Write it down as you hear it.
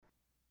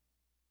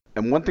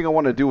And one thing I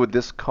want to do with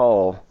this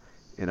call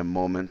in a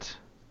moment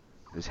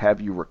is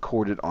have you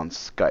record it on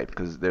Skype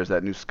because there's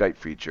that new Skype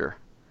feature.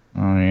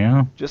 Oh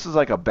yeah. Just as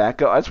like a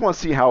backup. I just want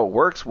to see how it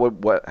works,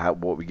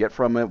 what we get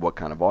from it, what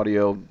kind of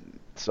audio,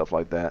 stuff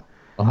like that.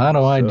 Well, how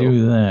do I So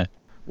do that?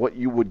 what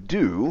you would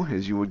do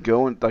is you would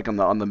go and like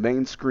on the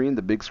main screen,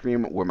 the big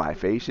screen where my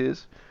face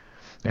is.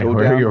 Go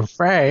Where down, your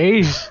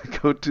face?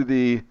 go to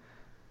the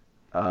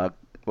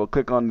well,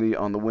 click on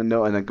the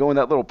window and then go in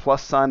that little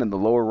plus sign in the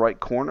lower right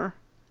corner,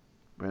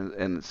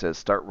 and it says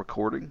start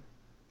recording.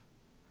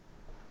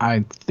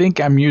 I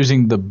think I'm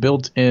using the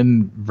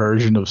built-in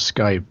version of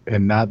Skype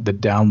and not the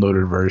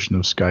downloaded version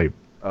of Skype.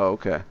 Oh,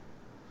 okay.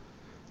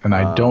 And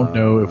I don't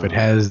know if it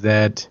has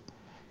that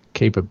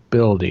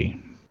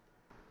capability.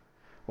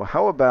 Well,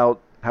 how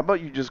about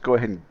you just go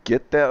ahead and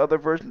get that other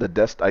version,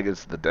 I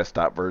guess the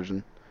desktop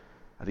version.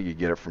 I think you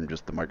get it from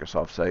just the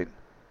Microsoft site.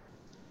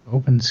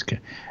 Open Skype.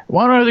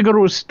 Why don't I go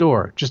to a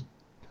store? Just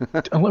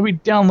let me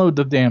download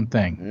the damn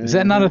thing. Is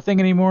that not a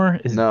thing anymore?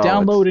 Is No,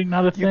 downloading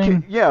not a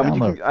thing? Yeah, I mean,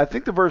 Download. I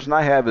think the version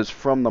I have is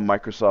from the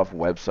Microsoft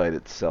website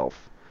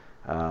itself.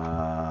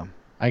 I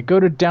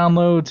go to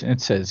downloads and it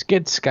says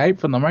get Skype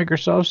from the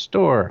Microsoft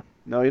Store.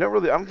 No, you don't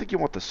really. I don't think you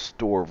want the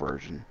store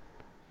version.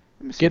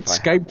 Let me see Get if I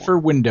have Skype one. for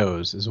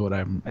Windows is what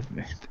I'm.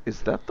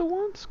 Is that the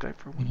one? Skype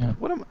for Windows.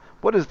 Yeah.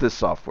 What is this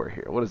software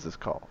here? What is this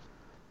called?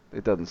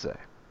 It doesn't say.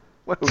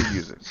 What are we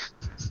using?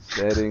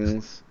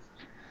 Settings.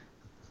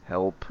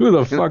 Help. Who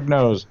the fuck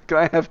knows? Can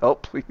I have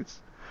help, please?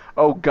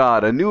 Oh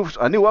God, a new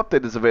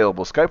update is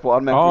available. Skype will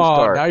automatically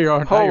start. Now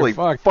you're Holy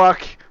fucked.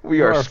 fuck, we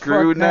You are are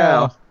screwed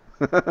fucked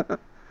now.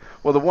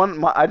 Well, the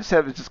one I just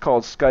have is just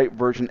called Skype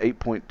version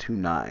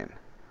 8.29.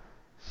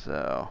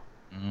 So,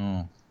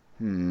 Oh.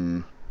 let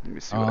me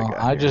see what I got.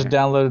 I here. just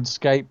downloaded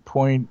Skype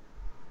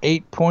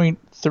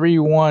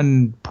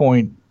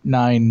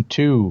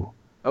 8.31.92.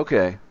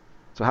 Okay,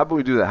 so how about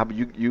we do that? How about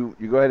you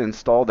go ahead and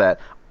install that?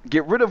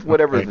 Get rid of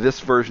whatever Okay. this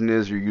version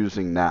is you're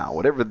using now.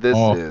 Whatever this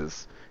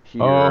is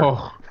here.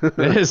 Oh,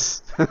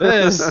 this.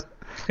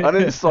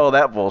 Uninstall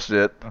that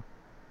bullshit.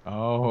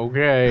 Oh,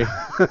 okay.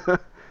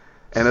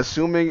 And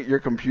assuming your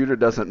computer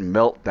doesn't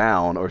melt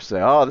down or say,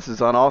 "Oh, this is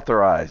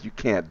unauthorized," you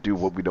can't do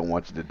what we don't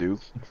want you to do.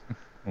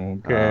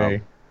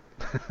 Okay.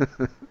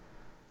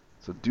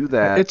 So do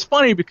that. It's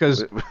funny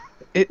because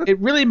it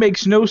really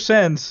makes no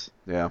sense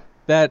Yeah.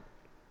 that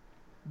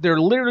they're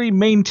literally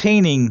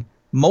maintaining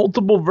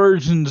multiple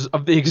versions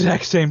of the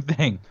exact same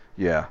thing.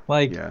 Yeah.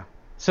 Like, Yeah.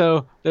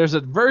 so there's a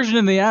version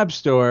in the App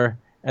Store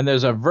and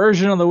there's a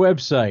version on the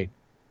website.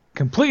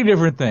 Completely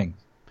different thing.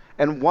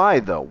 And why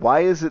though?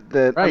 Why is it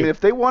that? I Right. mean, if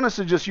they want us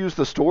to just use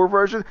the store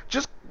version,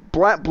 just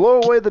blow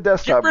away the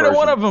desktop Get rid of version.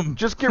 one of them.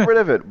 Just get rid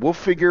of it. We'll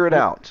figure it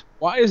out.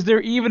 Why is there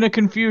even a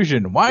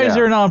confusion? Why is Yeah.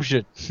 there an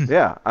option?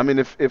 Yeah. I mean,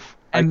 if I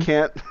And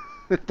can't,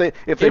 if they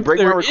break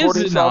my there recording is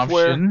an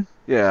software, option,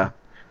 yeah,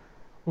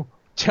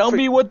 tell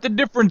me what the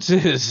difference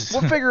is.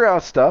 we'll figure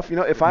out stuff. You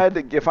know, if I have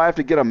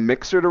to get a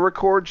mixer to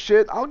record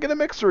shit, I'll get a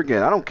mixer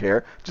again. I don't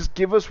care. Just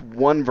give us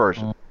one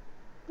version. Oh.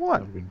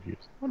 One. I'm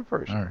confused. One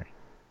version. All right.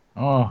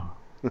 Oh.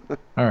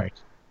 All right.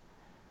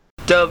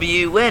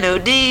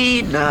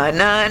 WNOD,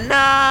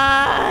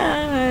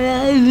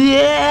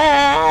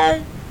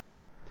 yeah.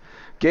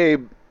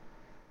 Gabe,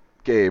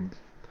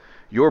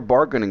 your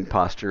bargaining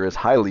posture is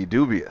highly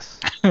dubious.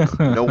 You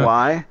know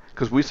why?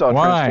 Because we saw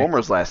Why?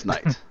 Transformers last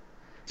night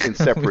in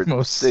separate We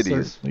most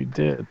cities. certainly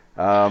did.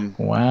 Um,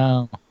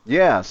 Wow.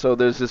 yeah, so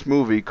there's this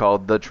movie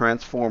called The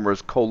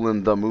Transformers: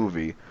 the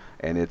movie,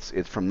 and it's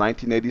from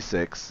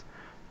 1986.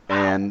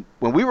 And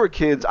when we were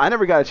kids, I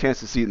never got a chance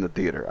to see it in the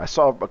theater. I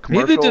saw a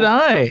commercial. Neither did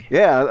I.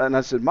 Yeah, and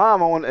I said,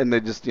 "Mom, I want," and they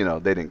just, they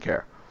didn't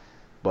care.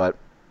 But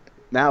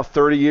now,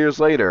 30 years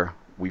later,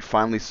 we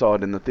finally saw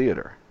it in the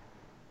theater.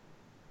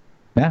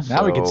 Yeah,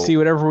 now we can So- see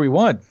whatever we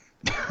want.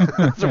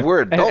 So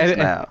we're adults and,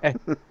 now.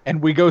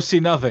 and we go see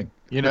nothing.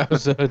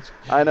 So it's,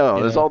 I know.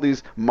 you There's know. all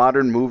these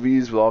modern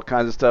movies with all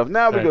kinds of stuff.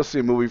 Now we Right. go see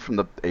a movie from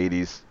the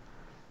 80s.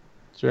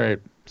 that's right.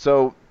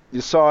 So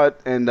you saw it,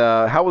 and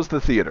how was the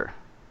theater?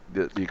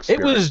 The It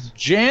experience. was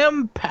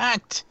jam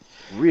packed.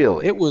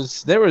 Really.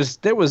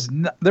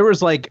 There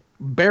was like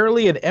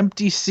barely an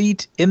empty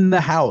seat in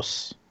the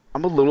house.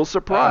 I'm a little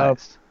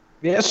surprised.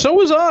 Yeah, so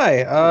was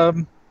I.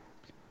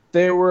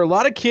 There were a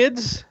lot of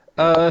kids.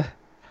 I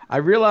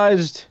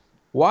realized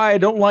why I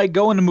don't like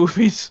going to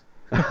movies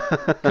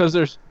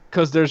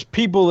because there's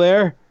people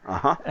there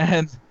Uh-huh.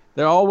 and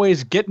they're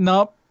always getting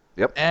up.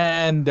 Yep.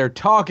 And they're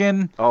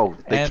talking. Oh,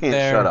 they and can't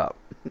they're- shut up.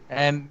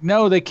 And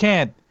no, they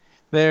can't.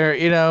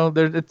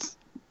 It's.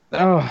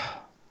 Oh.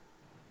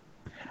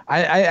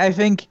 I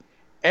think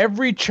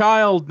every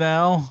child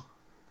now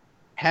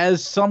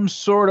has some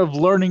sort of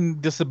learning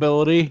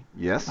disability.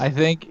 Yes. I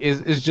think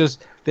is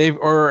just they've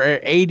or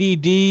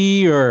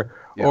ADD or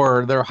Yeah.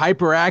 or they're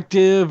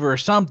hyperactive or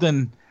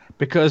something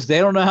because they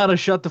don't know how to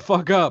shut the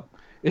fuck up.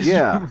 It's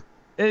Yeah.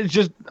 it's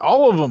just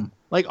all of them,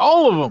 like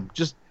all of them,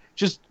 just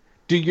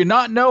do you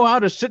not know how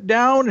to sit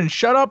down and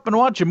shut up and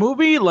watch a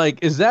movie? Like,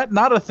 is that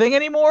not a thing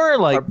anymore?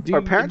 Like,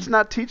 Are parents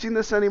not teaching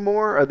this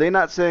anymore? Are they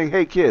not saying,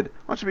 "Hey, kid,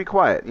 why don't you be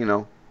quiet?" And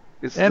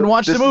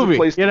watch the this is movie,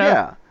 place you know?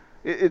 Yeah,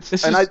 it's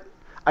This and is-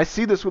 I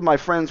see this with my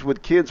friends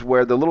with kids,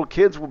 where the little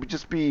kids will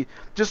be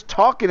just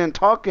talking and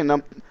talking.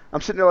 I'm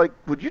sitting there like,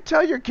 would you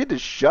tell your kid to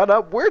shut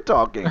up? We're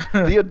talking.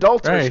 The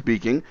adults are Right.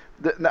 speaking.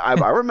 I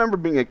remember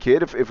being a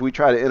kid. If we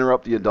try to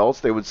interrupt the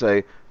adults, they would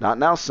say, "Not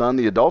now, son.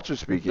 The adults are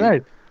speaking."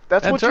 Right.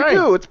 That's That's what you right.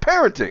 do. It's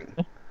parenting.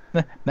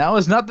 Now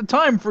is not the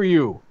time for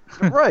you.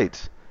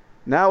 Right.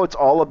 Now it's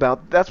all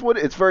about,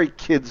 it's very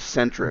kids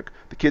centric.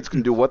 The kids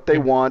can do what they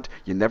want.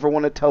 You never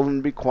want to tell them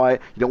to be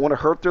quiet. You don't want to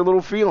hurt their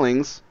little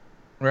feelings.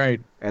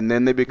 Right. And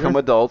then they become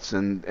adults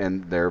and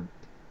they're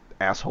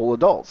asshole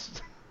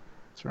adults.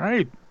 That's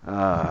right.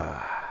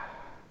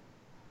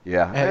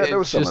 Yeah, And there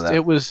was it's some just, of that.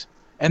 It was,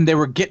 and they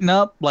were getting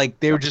up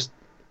like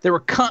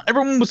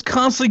everyone was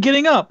constantly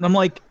getting up, and I'm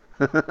like,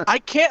 I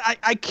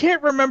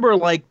can't remember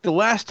like the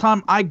last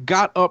time I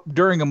got up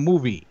during a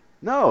movie.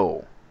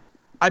 No.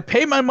 I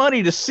pay my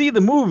money to see the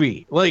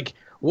movie. Like,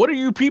 what are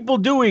you people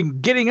doing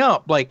getting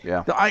up? Like,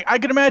 Yeah. I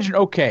can imagine,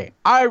 okay,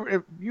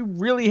 you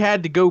really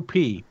had to go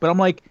pee. But I'm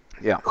like,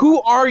 Yeah.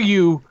 who are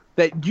you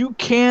that you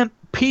can't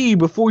pee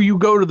before you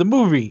go to the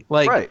movie?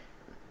 Like, Right.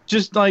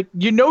 just like,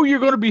 you're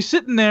going to be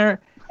sitting there,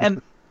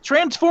 and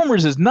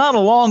Transformers is not a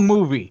long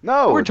movie.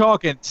 No. We're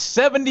talking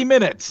 70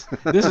 minutes.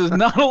 This is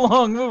not a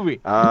long movie.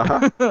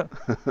 Uh-huh.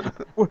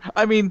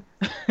 I mean,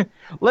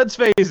 let's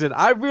face it.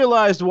 I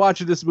realized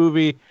watching this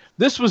movie,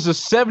 this was a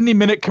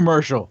 70-minute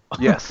commercial.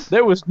 Yes.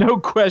 There was no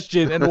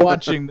question in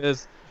watching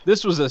this.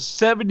 This was a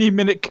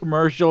 70-minute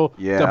commercial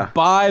Yeah. to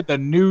buy the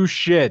new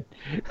shit.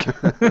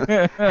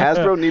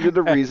 Hasbro needed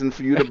a reason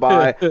for you to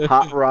buy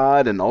Hot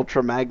Rod and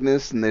Ultra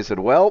Magnus, and they said,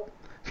 well,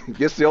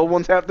 guess the old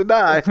ones have to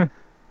die.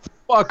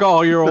 Fuck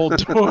all your old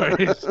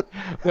toys.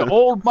 The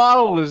old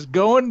model is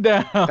going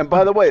down. And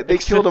by the way, they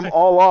killed them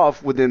all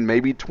off within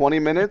maybe 20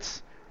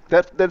 minutes.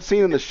 That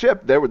scene in the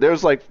ship,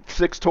 there's like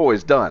 6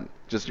 toys done.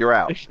 Just you're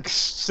out.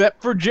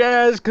 Except for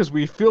Jazz, because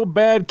we feel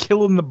bad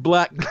killing the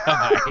black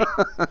guy.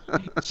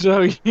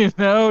 So, Jazz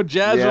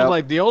Yeah. was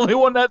like the only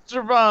one that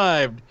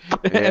survived.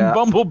 Yeah. And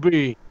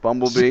Bumblebee.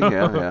 Bumblebee,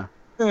 yeah.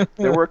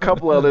 There were a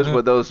couple others,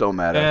 but those don't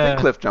matter. I think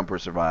Yeah. Cliff Jumper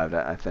survived,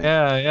 I think.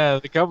 Yeah,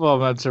 a couple of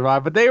them had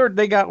survived. But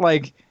they got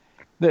like,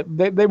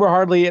 they were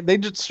hardly, they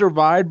just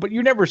survived, but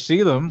you never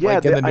see them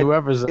like in the new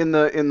episode. In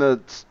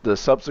the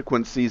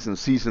subsequent season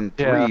 3,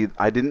 Yeah.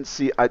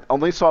 I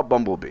only saw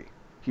Bumblebee.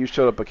 He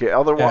showed up again.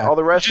 All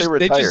the rest, they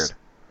retired.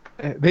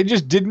 They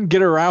just didn't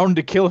get around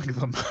to killing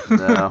them.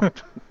 No.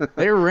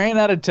 They ran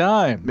out of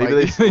time. Maybe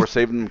Like, they were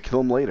saving them to kill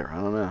them later. I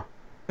don't know.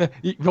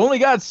 You've only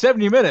got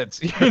 70 minutes.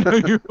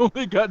 You've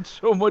only got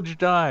so much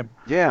time.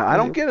 Yeah, I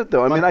don't get it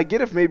though. I mean, I get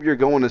if maybe you're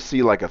going to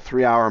see like a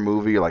 3-hour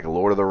movie, like a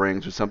Lord of the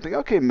Rings or something.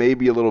 Okay,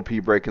 maybe a little pee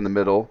break in the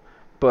middle,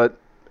 but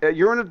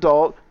you're an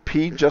adult.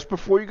 Pee just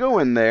before you go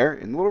in there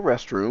in little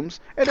restrooms,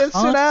 and then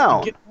sit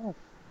down.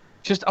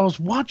 I was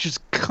watching,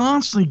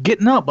 constantly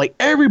getting up, like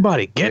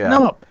everybody getting Yeah.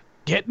 up.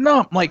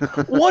 Like,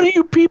 what are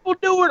you people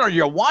doing? Are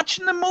you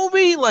watching the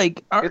movie?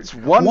 Like, It's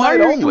one why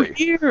night are only. you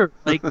here?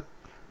 Like,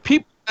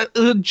 people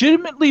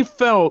legitimately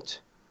felt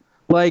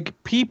like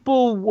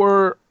people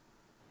were,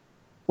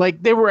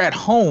 like they were at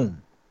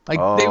home. Like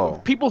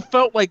Oh. people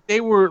felt like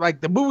they were,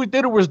 like the movie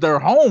theater was their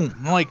home.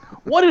 I'm like,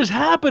 what is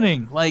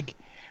happening? Like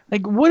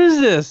what is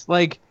this?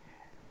 Like,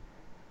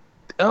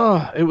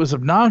 it was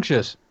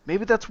obnoxious.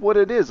 Maybe that's what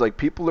it is. Like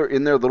people are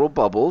in their little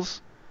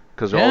bubbles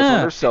because they're always on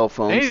Yeah. their cell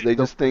phones. They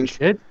just think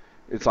Shit.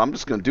 I'm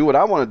just gonna do what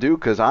I want to do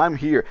because I'm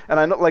here. And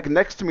I know, like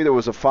next to me there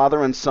was a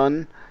father and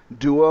son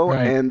duo,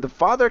 Right. and the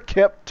father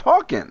kept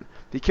talking.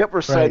 He kept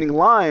reciting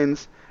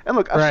lines. And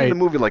look, I've seen Right. the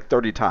movie like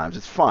 30 times.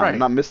 It's fine. Right. I'm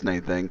not missing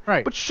anything.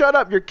 Right. But shut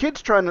up. Your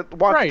kid's trying to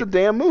watch Right. the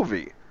damn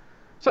movie.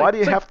 It's Why like- do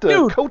you it's have like, to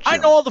dude, coach I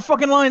him? know all the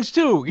fucking lines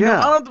too. You know, Yeah.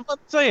 I don't have to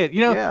say it.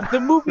 Yeah.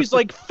 The movie's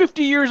like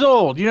 50 years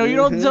old. You don't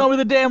have to Mhm. tell me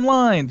the damn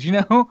lines. You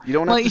don't You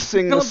don't have like, to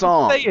sing you the don't have to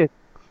song. say it.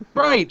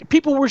 Right.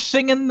 People were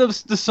singing the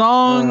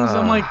songs.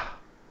 I'm like,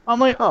 Come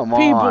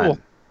people. on.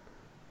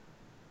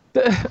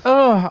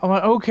 I'm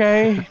like,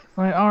 okay.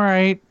 I'm like, all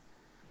right.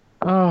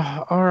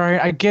 All right.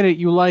 I get it.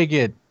 You like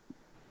it.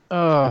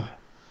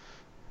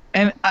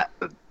 And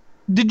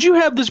did you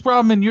have this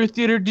problem in your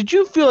theater? Did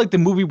you feel like the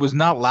movie was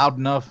not loud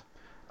enough?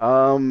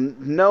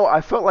 No,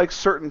 I felt like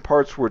certain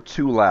parts were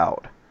too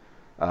loud.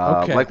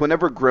 Okay. Like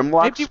whenever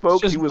Grimlock Maybe it was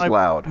spoke, just he was my-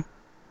 loud.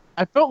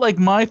 I felt like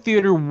my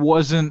theater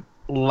wasn't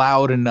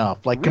loud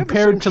enough. Like We have the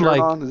compared same to shirt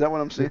like. on? Is that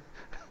what I'm seeing?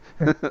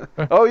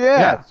 Oh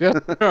yeah.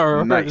 Yes,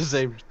 we're Nice. the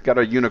same. Got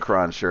our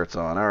Unicron shirts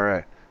on. All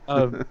right.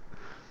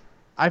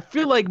 I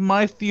feel like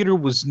my theater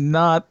was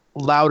not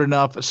loud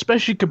enough,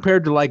 especially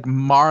compared to like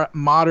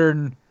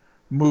modern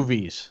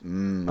movies.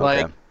 Okay.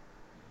 Like,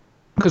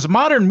 because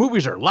modern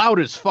movies are loud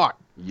as fuck.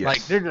 Yes.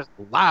 Like they're just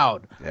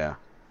loud. Yeah.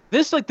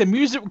 This, like, the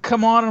music would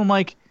come on and I'm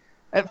like,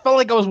 it felt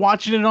like I was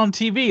watching it on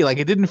TV. Like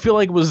it didn't feel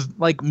like it was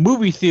like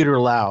movie theater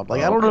loud.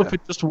 Like I don't know Okay. if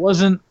it just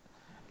wasn't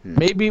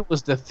Maybe it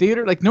was the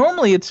theater. Like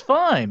normally it's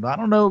fine. I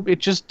don't know. It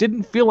just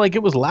didn't feel like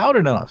it was loud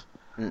enough.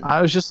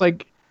 I was just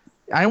like,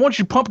 I want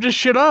you to pump this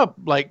shit up.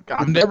 Like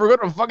I'm never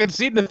gonna fucking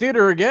see it in the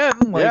theater again.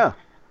 Like,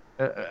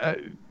 Yeah.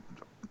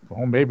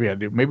 Well, maybe I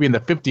do. Maybe in the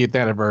 50th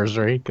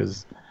anniversary,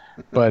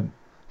 but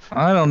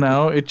I don't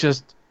know. It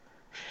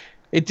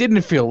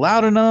didn't feel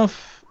loud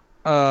enough.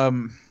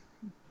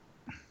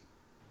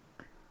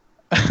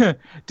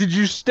 Did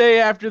you stay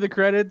after the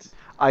credits?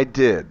 I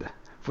did.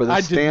 For the I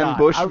did Stan not.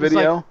 Bush I was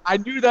video? like, I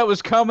knew that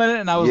was coming,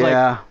 and I was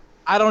Yeah. like,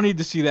 I don't need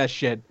to see that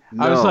shit.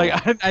 I was No.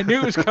 like, I knew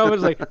it was coming. I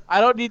was like, I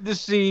don't need to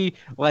see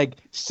like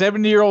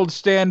 70-year-old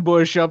Stan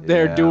Bush up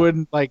there Yeah.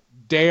 doing like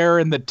Dare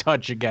and the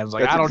Touch again. I was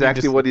like, That's I don't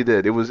exactly need to what he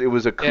did. It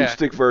was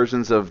acoustic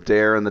versions of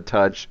Dare and the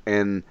Touch,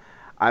 and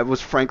I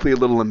was frankly a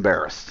little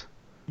embarrassed.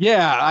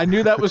 Yeah, I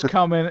knew that was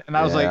coming, and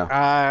I was like,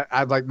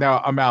 I'm like, no,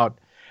 I'm out.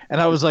 And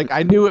I was like,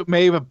 I knew it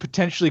may have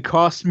potentially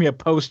cost me a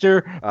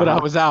poster, but I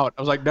was out.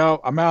 I was like, no,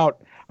 I'm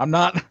out. I'm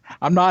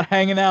not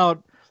hanging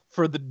out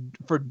for the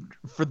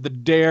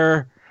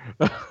Dare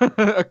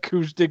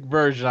acoustic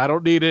version. I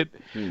don't need it.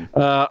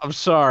 I'm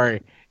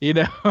sorry.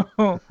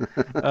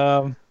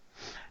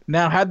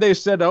 Now, had they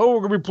said, "Oh,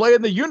 we're gonna be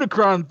playing the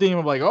Unicron theme,"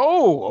 I'm like,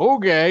 "Oh,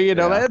 okay."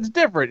 That's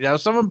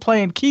different. Someone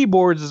playing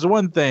keyboards is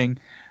one thing,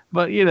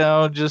 but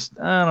just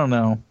I don't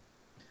know.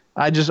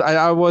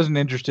 I wasn't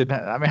interested.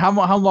 I mean,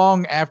 how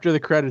long after the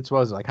credits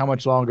was it? Like how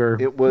much longer?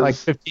 It was like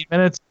 15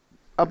 minutes.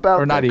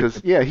 About Or not that, because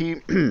he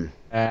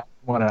I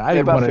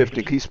didn't about want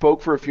 50. He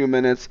spoke for a few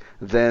minutes,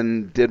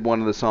 then did one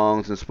of the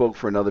songs, and spoke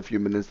for another few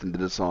minutes, and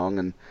did a song,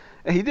 and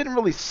he didn't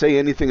really say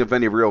anything of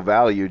any real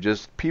value.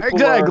 Just people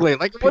Exactly. Are,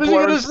 Like, what is he people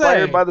are gonna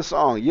inspired say? by the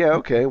song. Yeah,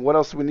 okay. What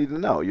else do we need to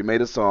know? You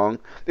made a song.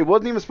 It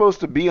wasn't even supposed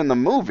to be in the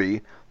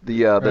movie.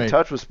 The Right.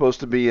 Touch was supposed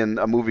to be in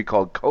a movie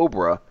called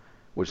Cobra,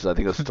 which is I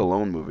think a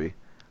Stallone movie,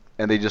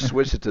 and they just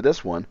switched it to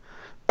this one.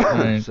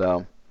 Right.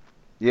 So,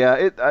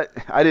 yeah,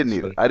 I didn't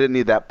need it. I didn't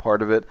need that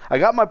part of it. I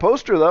got my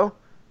poster though.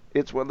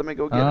 It's let me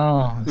go get it.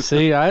 Oh,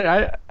 see,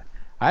 I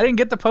didn't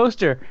get the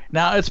poster.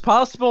 Now it's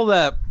possible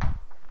that.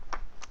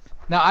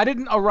 Now I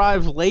didn't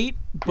arrive late,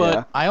 but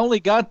Yeah. I only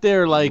got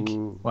there like.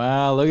 Ooh.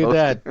 Wow, look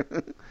at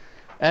that.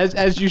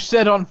 As you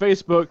said on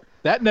Facebook,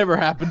 that never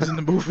happens in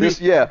the movie.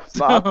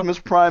 Optimus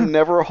Prime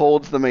never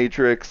holds the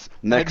Matrix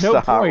next no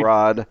to Hot point.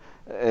 Rod.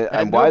 At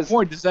And no why is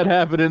point does that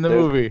happen in the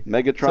there's movie.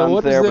 Megatron's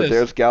what is there, but this?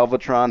 there's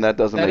Galvatron. That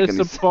doesn't That make is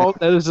any some sense.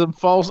 that is some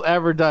false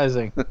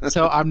advertising.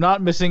 So I'm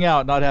not missing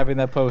out not having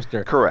that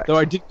poster. Correct. Though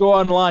I did go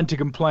online to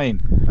complain.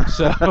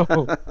 So,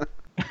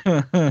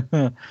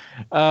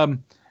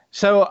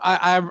 so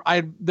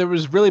I there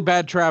was really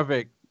bad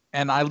traffic,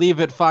 and I leave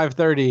at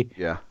 5:30.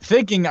 Yeah.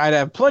 Thinking I'd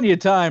have plenty of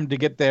time to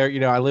get there.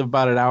 I live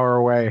about an hour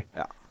away.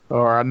 Yeah.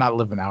 Or not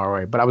live an hour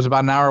away, but I was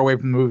about an hour away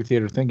from the movie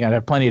theater, thinking I'd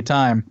have plenty of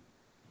time.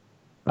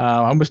 I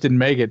almost didn't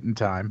make it in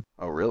time.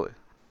 Oh, really?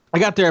 I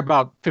got there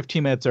about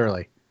 15 minutes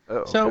early.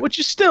 Oh, So, okay. which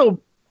is still,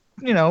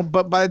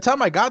 but by the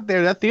time I got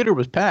there, that theater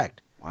was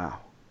packed. Wow.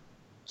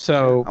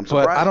 So, I'm but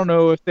surprised. I don't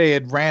know if they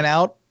had ran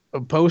out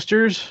of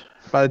posters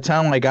by the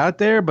time I got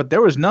there, but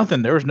there was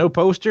nothing. There was no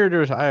poster. There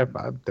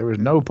was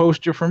no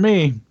poster for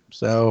me.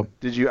 So,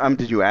 Did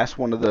you ask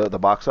one of the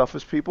box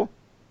office people?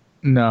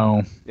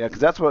 no. Yeah,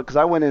 because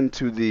I went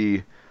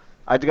into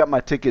I got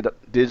my ticket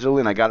digitally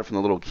and I got it from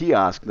the little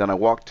kiosk. Then I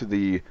walked to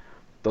the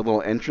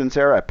little entrance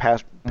area. I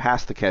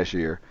past the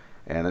cashier,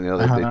 and then,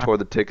 they tore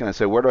the ticket. And I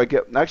said, "Where do I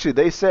get?" Actually,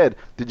 they said,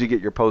 "Did you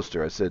get your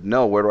poster?" I said,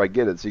 "No. Where do I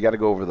get it?" So you got to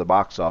go over to the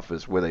box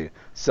office where they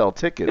sell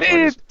tickets.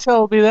 They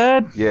told me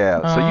that.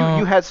 Yeah, so Oh,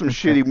 you had some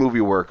shitty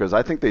movie workers.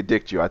 I think they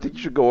dicked you. I think you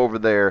should go over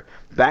there,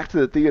 back to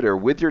the theater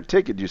with your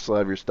ticket. Do you still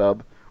have your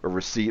stub or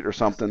receipt or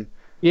something?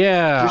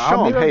 Yeah. Just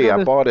show them, maybe hey, I'll I go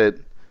to- bought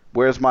it.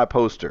 Where's my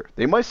poster?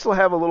 They might still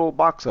have a little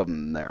box of them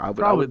in there. I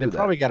would They do that.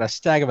 probably got a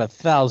stack of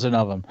 1,000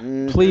 of them.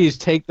 Mhm. Please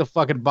take the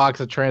fucking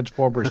box of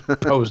Transformers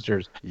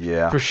posters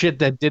Yeah. for shit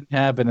that didn't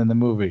happen in the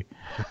movie.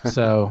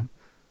 So,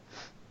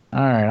 all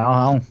right,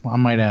 I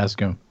might ask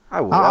him.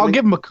 I would. I'll I mean,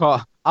 give him a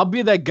call. I'll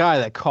be that guy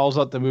that calls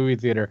out the movie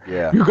theater.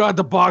 Yeah. You got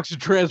the box of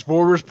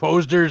Transformers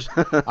posters?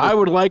 I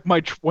would like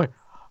my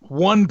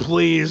one,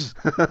 please.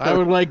 I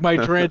would like my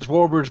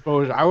Transformers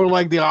poster. I would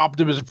like the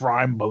Optimus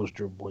Prime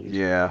poster, please.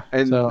 Yeah,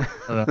 and So,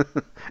 I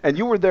and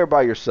you were there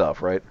by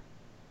yourself, right?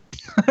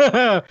 don't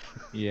know.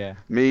 Yeah.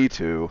 Me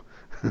too.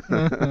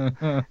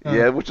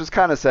 Yeah, which is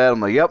kind of sad. I'm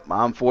like, yep,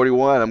 I'm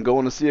 41. I'm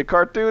going to see a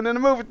cartoon in a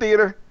movie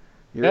theater.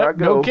 Here I Yep,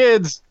 go. no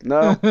kids.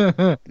 No,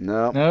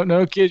 no.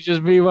 No kids.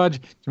 Just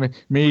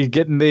me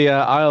getting the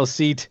aisle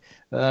seat,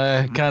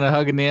 kind of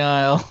hugging the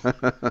aisle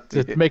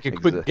to make a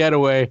quick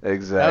getaway.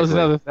 Exactly.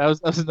 That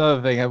was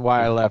another thing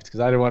why I left, because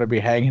I didn't want to be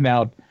hanging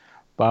out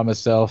by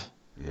myself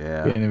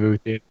Yeah. in the movie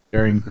theater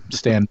during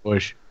Stan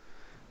Bush.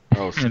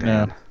 Oh, You Stan.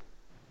 know.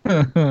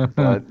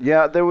 But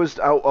yeah, there was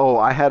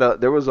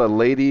there was a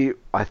lady.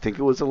 I think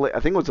it was a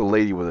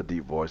lady with a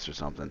deep voice or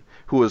something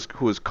who was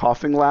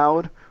coughing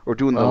loud or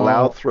doing the Oh.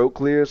 loud throat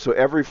clear. So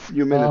every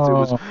few minutes it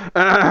was,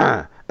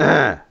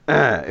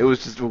 it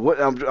was just what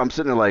I'm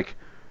sitting there like,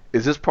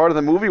 is this part of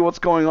the movie? What's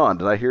going on?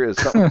 Did I hear it?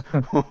 Something?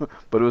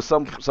 But it was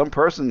some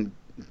person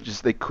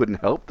just they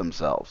couldn't help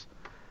themselves.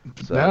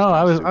 So No,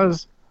 I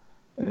was.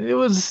 It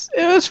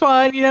was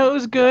fine. You know, it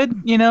was good.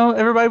 You know,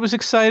 everybody was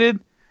excited.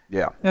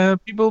 Yeah.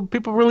 People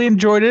really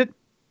enjoyed it.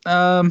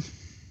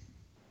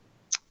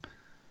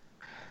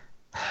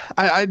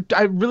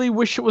 I really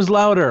wish it was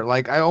louder.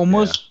 Like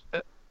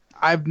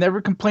I've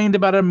never complained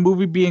about a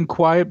movie being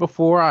quiet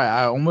before.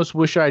 I almost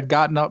wish I'd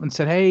gotten up and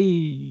said,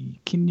 "Hey,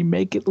 can you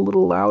make it a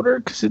little louder?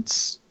 Because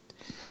it's,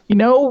 you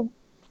know,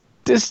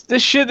 this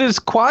shit is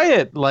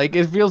quiet. Like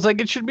it feels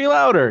like it should be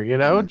louder. You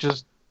know,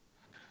 just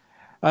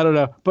I don't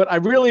know. But I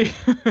really,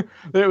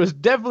 there was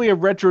definitely a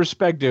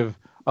retrospective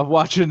of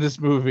watching this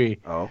movie.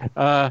 Oh.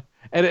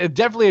 And it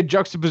definitely a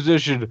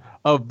juxtaposition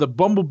of the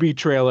Bumblebee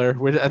trailer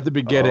at the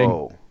beginning.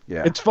 Oh,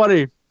 yeah. It's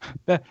funny.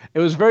 It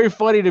was very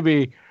funny to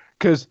me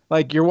because,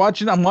 like, I'm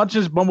watching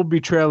this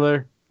Bumblebee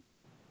trailer.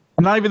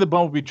 Not even the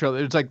Bumblebee trailer.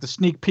 It's like the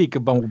sneak peek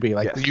of Bumblebee.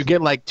 Like, Yes. you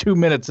get like 2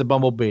 minutes of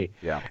Bumblebee.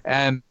 Yeah.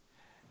 And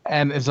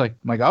it's like,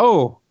 I'm like,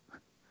 oh,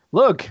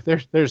 look,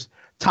 there's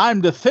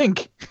time to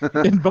think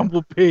in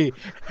Bumblebee.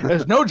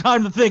 There's no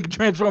time to think in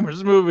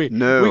Transformers movie.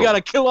 No. We got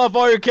to kill off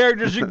all your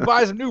characters. You can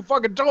buy some new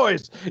fucking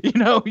toys. You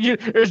know,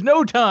 there's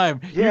no time.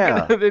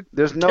 Yeah.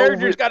 There's no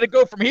characters got to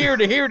go from here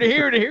to here to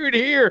here to here to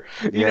here.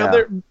 You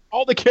know,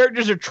 all the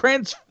characters are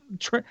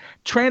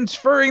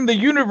transferring the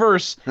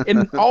universe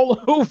in all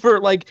over,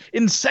 like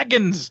in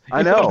seconds.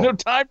 I know. There's no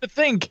time to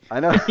think. I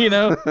know. You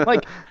know,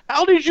 like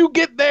how did you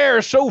get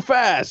there so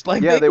fast?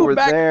 Like Yeah, they go were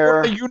back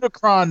there. The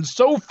Unicron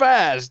so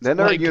fast. Then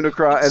they're like,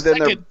 Unicron, and then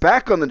they're second.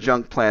 back on the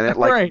junk planet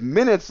like Right.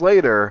 minutes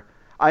later.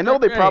 I know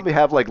they Right. probably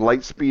have like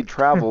light speed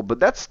travel, but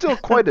that's still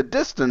quite a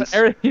distance.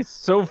 Everything's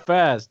so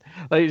fast.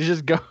 Like it's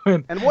just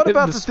going. And what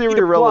about the speed theory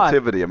of plot.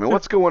 relativity? I mean,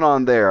 what's going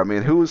on there? I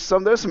mean, there's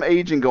some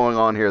aging going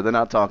on here they're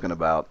not talking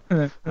about.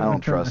 I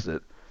don't trust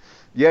it.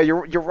 Yeah,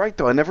 you're right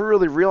though. I never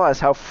really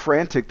realized how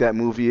frantic that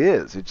movie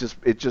is. It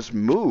just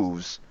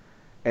moves,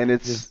 and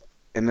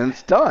then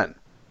it's done.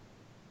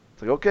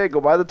 It's like, okay,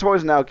 go buy the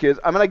toys now, kids.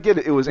 I mean, I get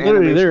it. It was Literally,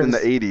 animation in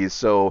there's- the 80s,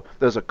 so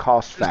there's a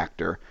cost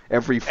factor.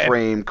 Every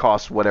frame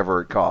costs whatever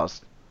it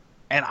costs.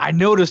 And I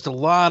noticed a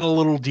lot of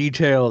little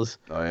details.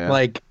 Oh, yeah?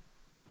 Like,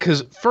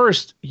 because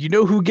first, you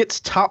know who gets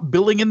top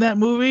billing in that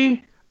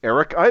movie?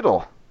 Eric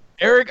Idle.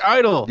 Eric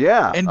Idle.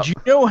 Yeah. And do you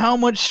know how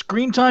much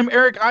screen time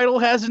Eric Idle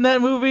has in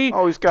that movie?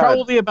 Oh, he's got-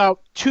 probably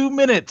about 2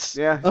 minutes.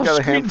 Yeah, he's of got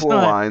a screen handful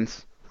of time.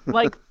 lines.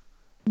 Like,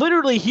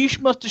 literally, he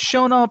must have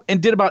shown up and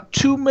did about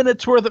 2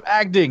 minutes worth of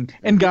acting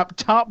and got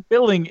top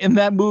billing in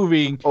that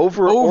movie.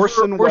 Over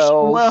Orson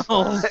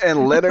Welles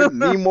and Leonard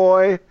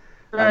Nimoy.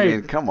 I Right.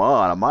 mean, come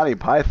on, a Monty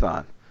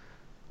Python.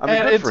 I mean,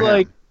 And good it's for him.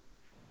 like,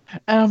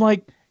 and I'm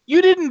like,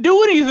 you didn't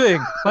do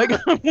anything. Like,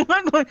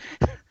 what?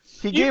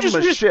 He You gave just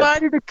him a ship.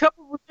 responded a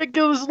couple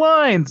ridiculous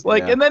lines,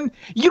 like, Yeah. and then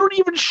you don't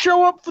even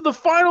show up for the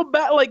final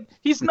battle. Like,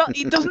 he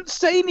doesn't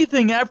say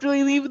anything after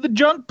they leave the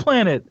junk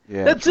planet.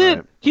 Yeah, that's that's it.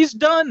 right. He's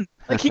done.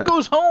 Like, he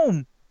goes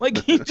home. Like,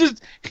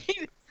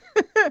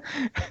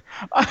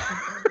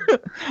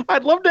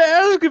 I'd love to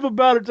ask him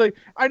about it. It's like,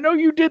 I know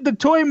you did the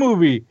toy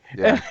movie,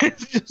 Yeah. and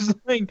it's just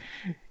like,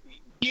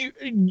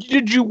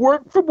 did you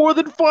work for more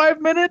than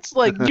 5 minutes?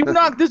 Like, you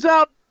knocked this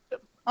out.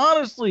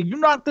 Honestly, you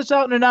knocked this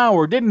out in an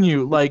hour, didn't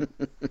you? Like,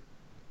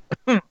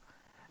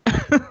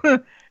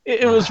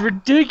 it was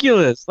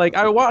ridiculous. Like,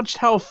 I watched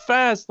how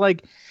fast,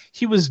 like,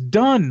 he was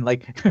done.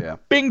 Like, Yeah.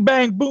 bing,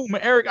 bang, boom,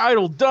 Eric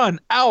Idle done,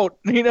 out.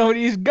 You know, and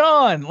he's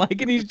gone.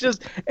 Like, and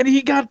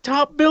he got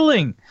top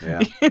billing. Yeah.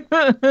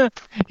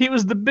 He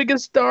was the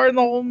biggest star in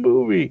the whole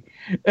movie.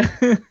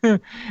 And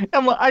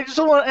I just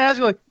want to ask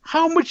you, like,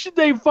 how much did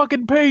they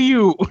fucking pay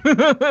you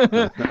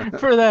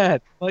for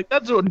that? Like,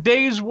 that's a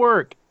day's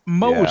work,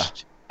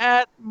 most,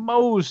 at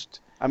most.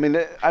 I mean,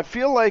 I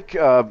feel like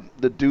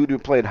the dude who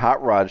played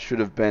Hot Rod should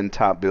have been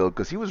top billed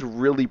because he was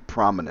really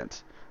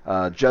prominent.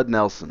 Judd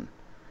Nelson.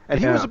 And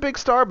he Yeah. was a big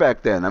star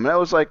back then. I mean, that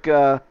was like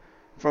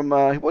from,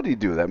 what did he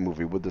do, that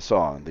movie with the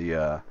song?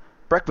 The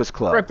Breakfast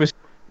Club. Breakfast.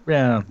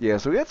 Yeah. Yeah,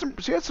 so he had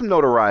some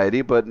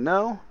notoriety, but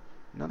no,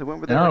 they went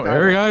with No, Eric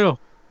Eric Idle. Idle.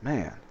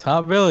 Man.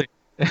 Top billing.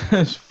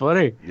 It's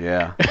funny.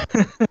 Yeah.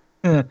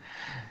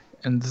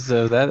 And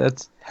so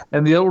that's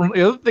and the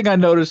other thing I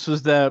noticed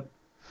was that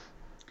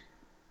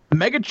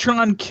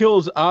Megatron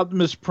kills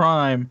Optimus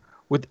Prime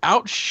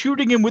without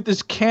shooting him with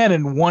his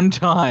cannon one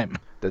time.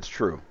 That's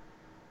true.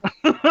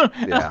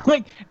 And I'm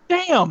like,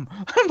 damn!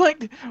 I'm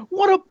like,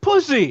 what a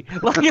pussy!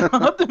 Like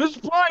Optimus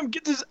Prime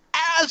gets his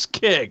ass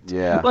kicked.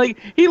 Yeah. Like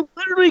he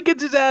literally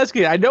gets his ass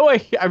kicked. I know.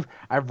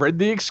 I've read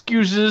the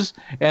excuses,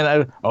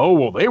 and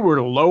well, they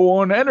were low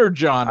on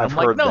energon. I've I'm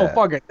like, heard no, that.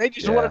 fuck it. They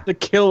just Yeah. wanted to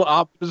kill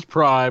Optimus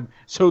Prime,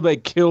 so they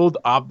killed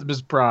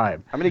Optimus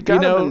Prime. I mean, he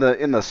got You him know,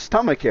 in the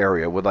stomach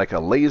area with like a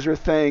laser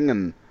thing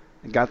and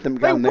got him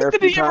like, there when a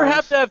did few he ever times.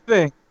 have that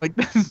thing? Like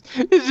this is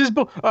just,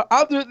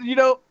 you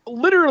know,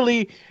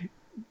 literally,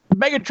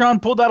 Megatron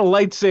pulled out a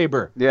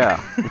lightsaber.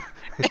 Yeah.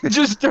 And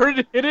just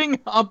started hitting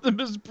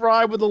Optimus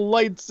Prime with a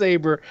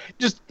lightsaber.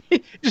 Just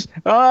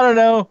I don't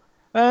know.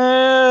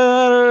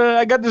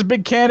 I got this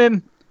big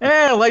cannon.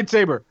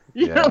 lightsaber.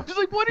 You Yeah. know, just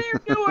like, what are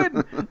you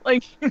doing?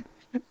 Like,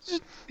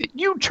 just,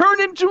 you turn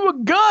into a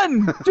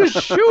gun.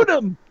 Just shoot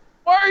him.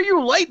 Why are you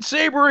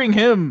lightsabering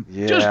him?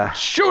 Yeah.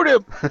 Just shoot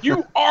him.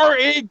 You are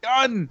a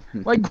gun.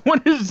 Like,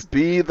 what is?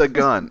 Be the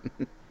gun.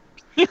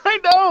 I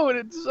know, and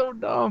it's so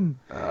dumb.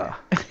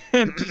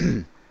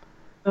 And,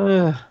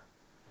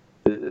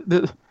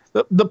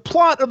 the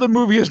plot of the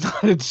movie is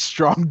not its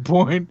strong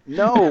point.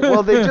 No,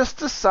 well, they just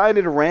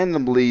decided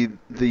randomly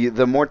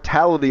the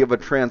mortality of a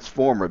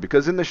transformer,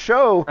 because in the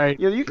show, Right.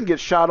 you know, you can get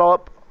shot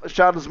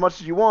as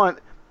much as you want,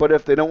 but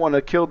if they don't want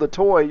to kill the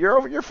toy,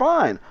 you're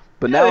fine.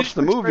 But Yeah, now they it's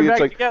the just movie. bring It's back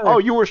like, together. oh,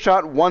 you were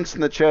shot once in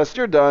the chest.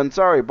 You're done.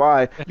 Sorry,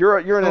 bye. You're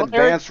an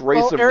advanced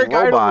race of Eric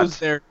Idle was robots.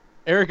 there.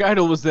 Eric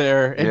Idle was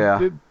there, and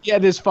Yeah. he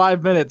had his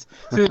 5 minutes.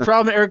 See, the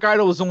problem, Eric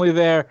Idle was only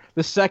there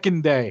the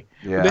second day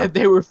Yeah. that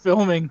they were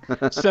filming.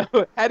 So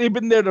had he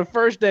been there the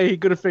first day, he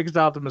could have fixed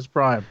Optimus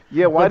Prime.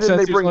 Yeah, why But didn't since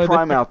they he's bring only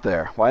Prime there- out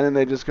there? Why didn't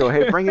they just go,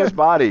 hey, bring his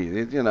body?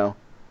 You know.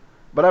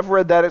 But I've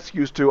read that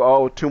excuse too.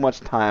 Oh, too much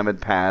time had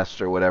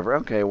passed or whatever.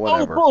 Okay,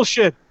 whatever. Oh,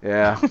 bullshit.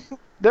 Yeah.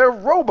 They're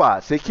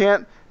robots. They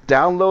can't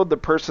download the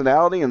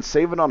personality and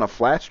save it on a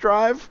flash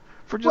drive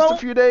for just a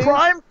few days.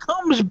 Prime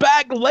comes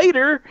back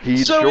later. He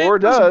so sure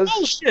it was does.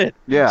 Bullshit.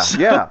 Yeah, So-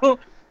 yeah.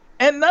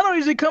 And not only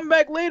does he come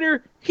back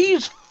later,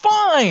 he's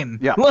fine.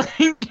 Yeah.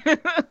 Like,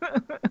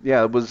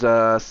 Yeah, it was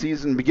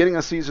beginning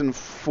of season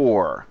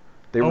 4.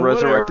 They Oh,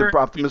 resurrected whatever.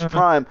 Optimus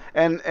Prime,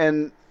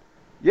 and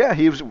yeah,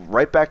 he was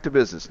right back to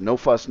business. No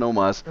fuss, no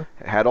muss.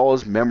 Had all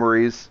his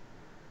memories.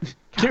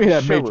 give me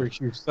that Show Matrix,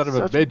 you son of a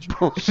Such bitch.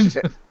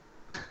 bullshit.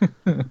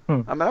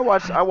 I mean,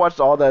 I watched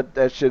all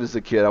that shit as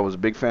a kid. I was a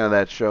big fan of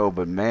that show,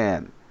 but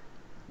man,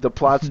 the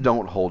plots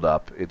don't hold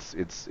up. It's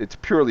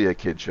purely a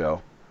kid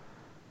show.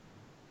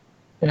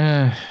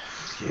 Yeah,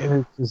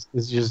 it's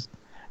just.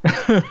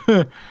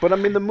 But I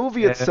mean, the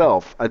movie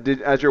itself.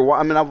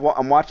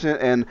 I'm watching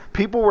it, and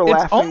people were It's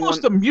laughing.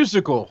 almost a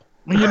musical,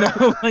 you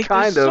know. Like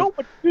Kind there's of. so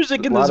much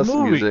music in a lot this of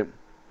movie. music.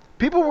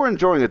 People were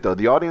enjoying it though.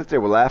 The audience, they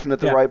were laughing at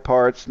the Yeah. right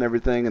parts and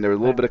everything, and there was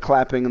a little bit of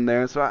clapping in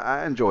there, so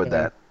I enjoyed Yeah.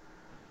 that.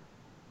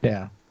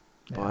 Yeah,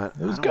 But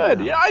it was I don't good.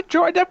 know. Yeah, I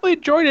definitely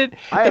enjoyed it.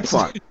 I had It's-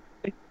 fun.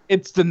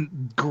 It's the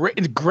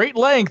great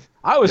length.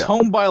 I was Yeah.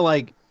 home by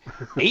like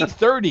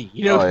 8:30.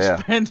 You know, Oh, it's yeah.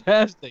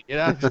 fantastic. You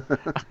know,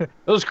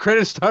 those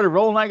credits started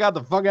rolling. I got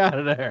the fuck out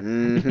of there.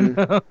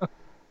 Mhm.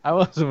 I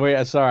wasn't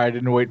wait. Sorry, I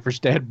didn't wait for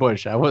Stan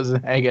Bush. I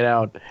wasn't hanging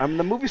out. I mean,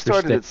 the movie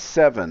started steak. at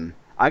 7.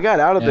 I got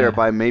out of there Yeah.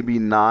 by maybe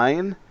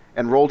 9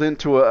 and rolled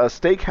into a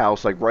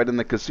steakhouse like right in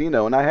the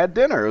casino, and I had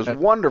dinner. It was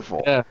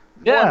wonderful. Yeah,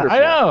 yeah, I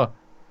know.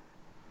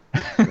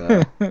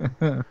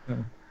 So,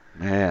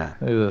 man,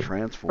 It was a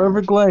Transformers.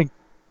 Perfect length.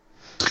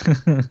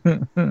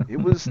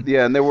 It was,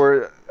 yeah, and there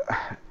were,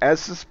 as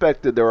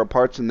suspected, there were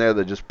parts in there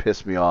that just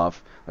pissed me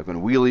off. Like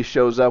when Wheelie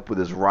shows up with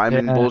his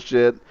rhyming Yeah.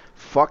 bullshit.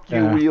 Fuck you,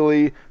 Yeah.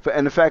 Wheelie.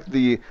 And in fact,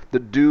 the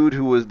dude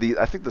who was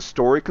I think the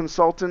story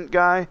consultant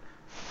guy,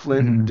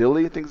 Flint Mhm.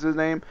 Dilley, I think is his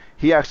name,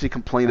 he actually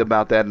complained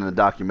about that in a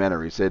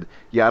documentary. He said,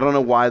 yeah, I don't know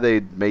why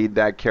they made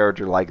that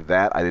character like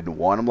that. I didn't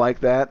want him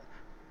like that,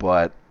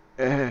 but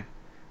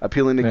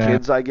appealing to Yeah.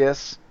 kids, I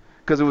guess.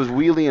 Because it was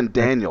Wheelie and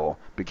Daniel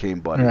became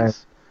buddies.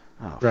 Right.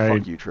 Oh, Right.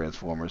 fuck you,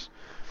 Transformers.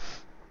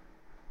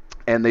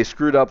 And they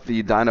screwed up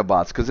the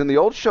Dinobots, because in the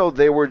old show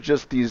they were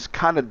just these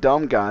kind of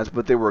dumb guys,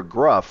 but they were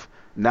gruff.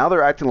 Now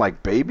they're acting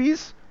like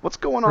babies? What's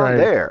going on Right.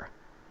 there?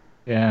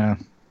 Yeah,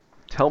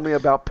 Tell me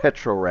about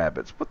Petro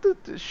Rabbits. What the?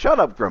 Shut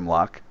up,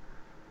 Grimlock.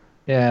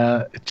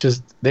 yeah. It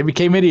just they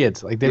became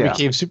idiots. Like they Yeah.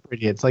 became super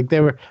idiots. Like they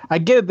were. I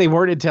get it. They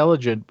weren't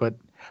intelligent, but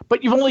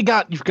you've only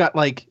got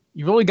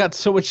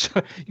so much.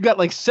 You got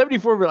like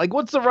 74 minutes. Like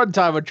what's the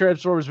runtime of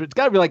Transformers? It's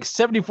got to be like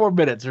 74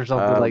 minutes or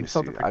something. Let me Like see.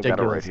 something I got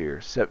it right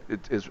ridiculous. here. It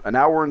is an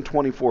hour and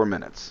 24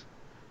 minutes.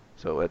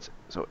 So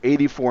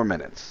 84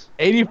 minutes.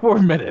 84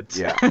 minutes.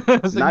 Yeah. So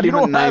Not you even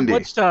don't 90.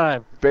 have much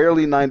time.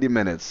 Barely 90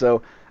 minutes.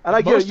 So, and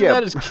I Most get, yeah, of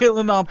that is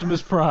killing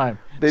Optimus Prime.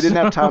 they didn't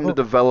have time to So-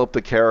 develop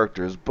the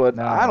characters, but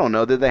No. I don't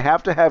know. Did they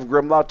have to have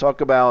Grimlock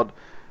talk about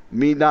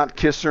me not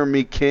kisser,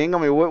 me king? I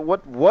mean,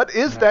 what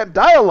is that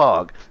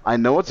dialogue? I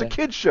know it's a Yeah.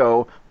 kid's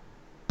show,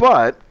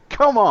 but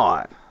come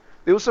on.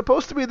 It was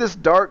supposed to be this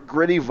dark,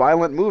 gritty,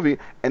 violent movie,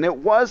 and it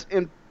was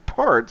in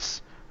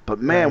parts, but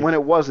man, Right. when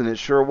it wasn't, it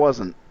sure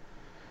wasn't.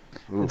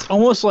 Oof. It's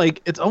almost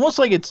like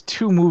it's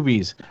two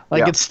movies.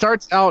 Like Yeah. it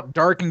starts out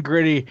dark and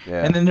gritty,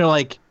 Yeah. and then they're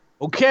like,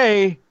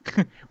 okay,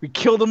 we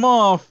killed them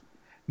off.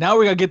 Now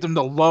we gotta get them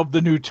to love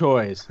the new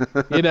toys,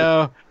 you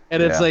know.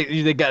 And it's Yeah. like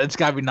it's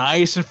gotta be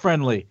nice and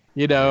friendly,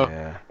 you know.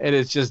 Yeah. And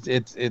it's just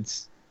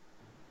it's.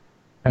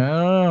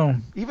 Oh,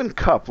 Even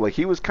Cup, like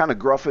he was kind of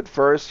gruff at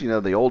first,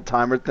 the old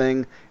timer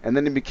thing, and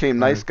then he became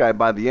nice guy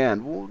by the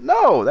end. Well,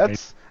 no,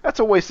 that's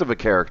a waste of a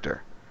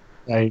character.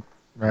 right,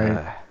 right.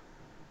 Uh,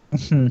 I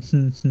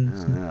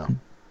don't know.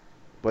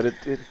 But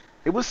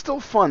it was still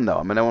fun though.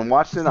 I mean, when I'm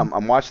watching it,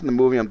 I'm watching the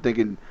movie, I'm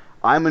thinking,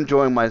 I'm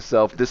enjoying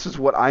myself. This is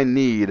what I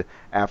need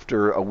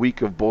after a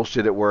week of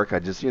bullshit at work. I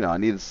just, I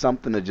needed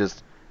something to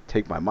just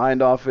take my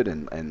mind off it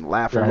and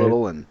laugh a Right.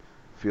 little and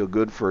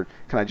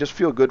Can I just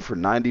feel good for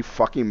 90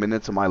 fucking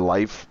minutes of my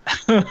life?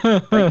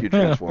 Thank you,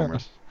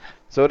 Transformers.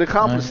 So it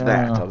accomplished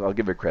that. I'll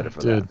give it credit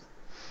for that.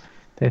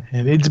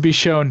 It needs to be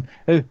shown.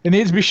 It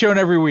needs to be shown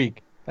every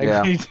week. Like,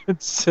 Yeah.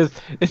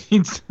 it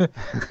needs.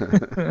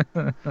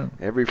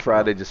 Every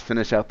Friday, just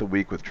finish out the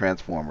week with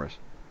Transformers.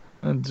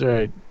 That's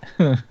right.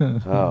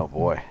 Oh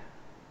boy.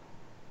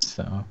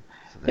 So,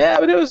 yeah,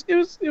 but it was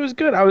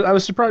good. I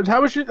was surprised.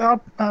 How was your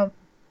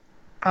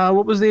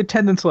what was the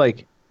attendance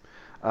like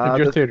at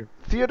your The theater?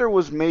 theater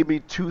was maybe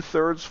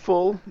 2/3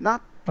 full.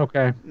 Not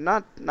Okay.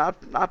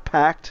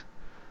 packed.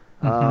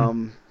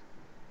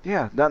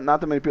 Yeah, not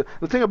that many people.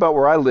 The thing about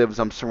where I live is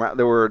I'm surrounded.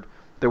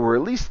 There were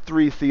at least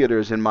 3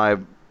 theaters in my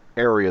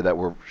area that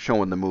were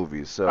showing the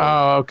movies. So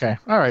Oh, okay.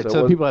 All right. So So,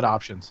 it was- people had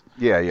options.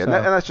 yeah, So, and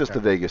that's just okay.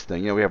 the Vegas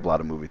thing. You know, we have a lot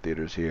of movie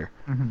theaters here.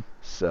 Mhm.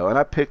 So, and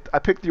I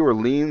picked the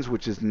Orleans,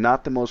 which is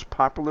not the most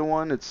popular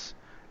one. It's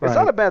Right.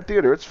 not a bad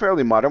theater. It's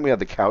fairly modern. We had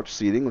the couch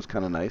seating, it was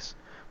kind of nice.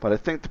 But I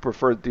think the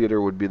preferred theater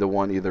would be the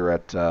one either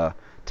at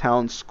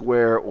Town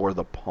Square or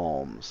the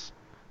Palms,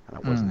 and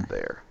I wasn't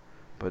there.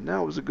 But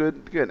no, it was a good.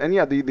 And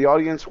yeah, the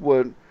audience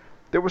would.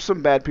 There were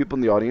some bad people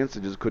in the audience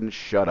that just couldn't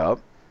shut up,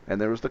 and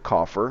there was the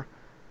cougher.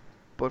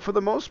 But for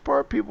the most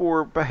part, people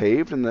were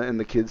behaved, and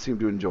the kids seemed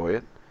to enjoy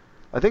it.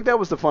 I think that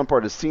was the fun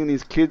part, is seeing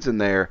these kids in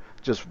there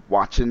just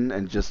watching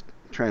and just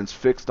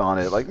transfixed on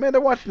it. Like, man, they're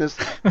watching this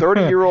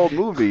 30-year-old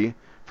movie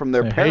from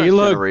their Say, "Hey, parents'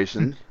 look."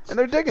 generation, and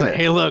they're digging Like, it.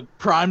 hey, look,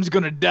 Prime's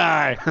gonna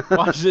die.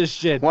 Watch this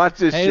shit. Watch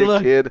this Hey, shit,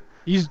 look. kid.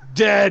 He's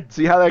dead.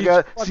 See how that He's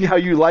guy? fucking See how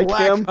you like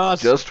black him?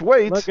 husk. Just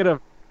wait. Look at him.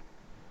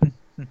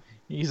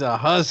 He's a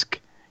husk.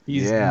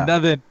 He's Yeah.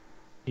 nothing.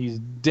 He's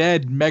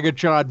dead.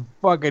 Megatron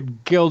fucking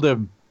killed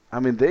him. I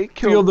mean, they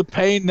Feel killed. the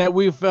pain that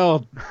we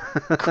felt.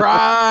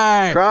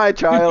 Cry. Cry,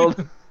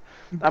 child.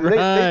 I mean,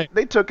 Cry.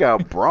 they took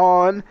out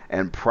Brawn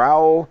and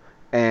Prowl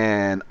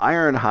and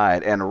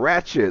Ironhide and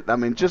Ratchet. I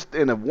mean, just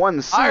in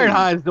one scene.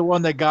 Ironhide's the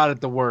one that got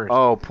it the worst.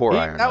 Oh, poor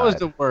Ironhide. That was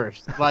the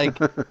worst. Like,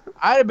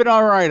 I'd have been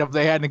all right if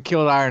they hadn't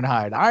killed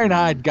Ironhide.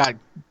 Ironhide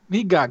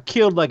got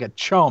killed like a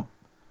chump.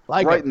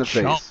 Like right a in the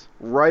chump. face.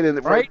 Right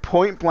Right-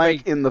 point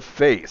blank in the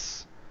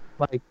face.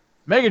 Like,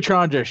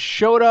 Megatron just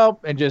showed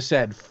up and just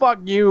said, fuck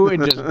you,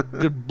 and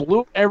just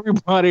blew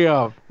everybody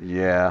up.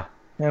 Yeah.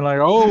 And like,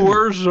 oh,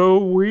 we're so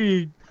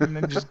weak. And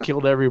then just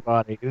killed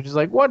everybody. It was just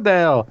like, what the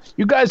hell?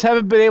 You guys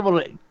haven't been able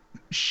to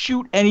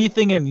shoot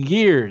anything in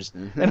years.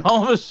 Mhm. And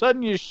all of a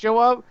sudden you show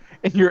up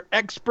and you're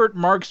expert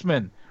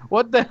marksman.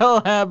 What the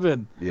hell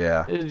happened?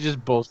 Yeah. It's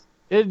just bullshit.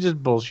 It's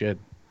just bullshit.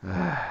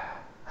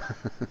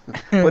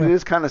 But it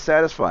is kind of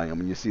satisfying. I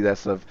mean, you see that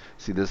stuff.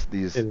 See It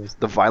is.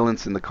 the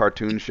violence in the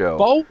cartoon show.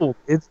 Bold.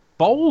 It's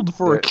bold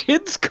for a They're-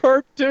 kid's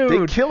cartoon.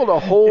 They killed a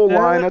whole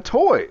line of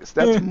toys.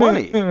 That's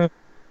money.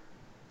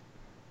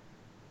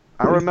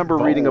 I remember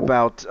reading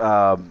about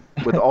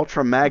with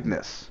Ultra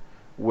Magnus,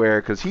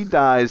 because he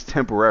dies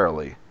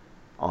temporarily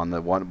on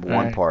the one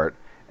Right. part,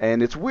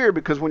 and it's weird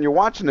because when you're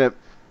watching it,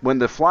 when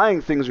the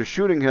flying things are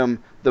shooting him,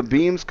 the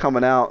beams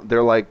coming out,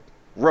 they're like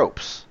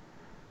ropes,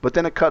 but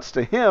then it cuts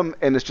to him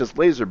and it's just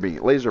laser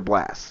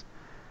blasts.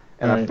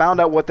 And I Right. found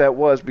out what that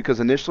was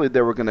because initially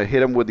they were going to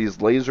hit him with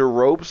these laser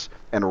ropes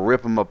and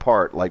rip him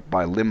apart, like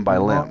by limb.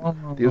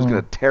 He was going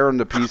to tear him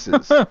to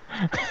pieces.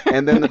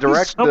 And then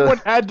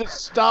Someone had to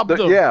stop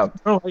them. yeah,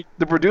 They're like,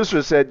 the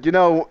producer said,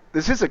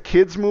 this is a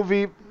kids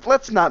movie.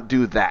 Let's not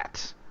do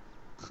that.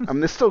 I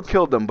mean, they still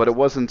killed him, but it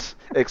wasn't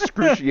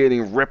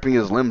excruciating ripping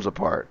his limbs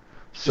apart.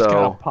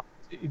 So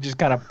he just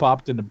kind of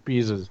popped into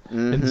pieces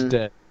Mhm.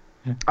 instead.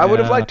 I would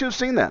have Yeah. liked to have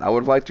seen that. I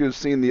would have liked to have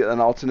seen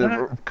an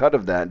alternate cut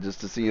of that just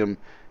to see him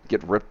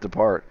get ripped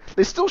apart.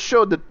 They still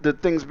showed the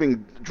things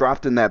being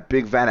dropped in that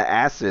big vat of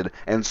acid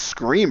and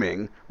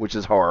screaming, which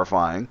is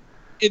horrifying.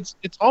 It's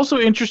also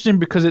interesting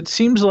because it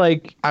seems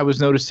like I was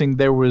noticing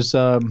there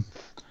would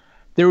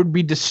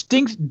be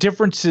distinct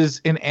differences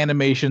in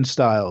animation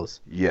styles,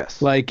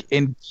 Yes. like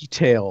in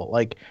detail.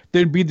 Like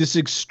there'd be this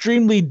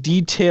extremely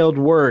detailed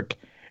work,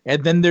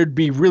 and then there'd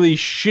be really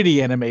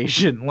shitty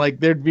animation. Like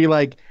there'd be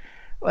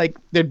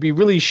there'd be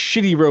really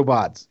shitty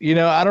robots.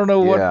 I don't know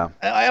what Yeah.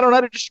 I don't know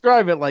how to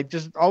describe it. Like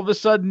just all of a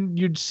sudden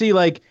you'd see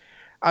like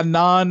a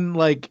non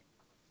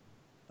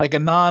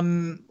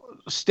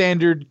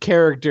standard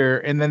character,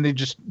 and then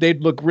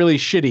they'd look really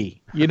shitty.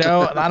 And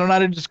I don't know how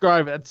to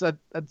describe it.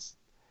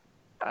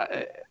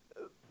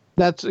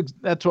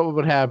 That's what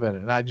would happen,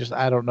 and I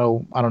don't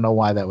know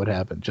why that would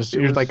happen. Just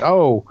you're like,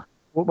 oh,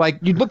 well, like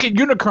you'd look at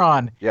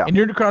Unicron, Yeah. and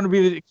Unicron would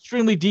be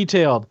extremely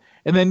detailed,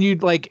 and then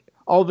you'd like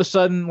all of a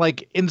sudden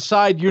like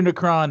inside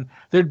Unicron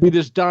there'd be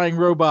this dying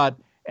robot,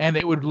 and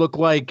it would look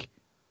like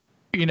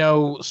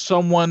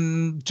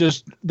someone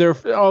just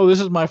this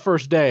is my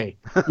first day.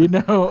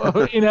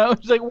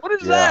 It's like, what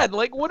is Yeah. that?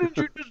 Like, what did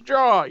you just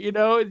draw?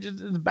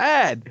 It's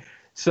bad.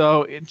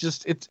 So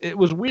it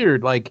was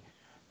weird. Like,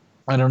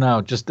 I don't know.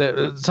 Just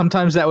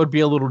sometimes that would be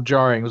a little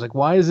jarring. It was like,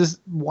 why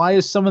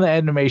is some of the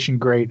animation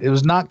great? It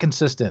was not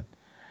consistent.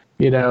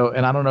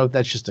 And I don't know if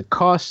that's just a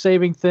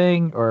cost-saving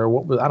thing or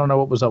what was. I don't know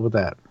what was up with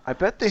that. I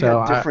bet they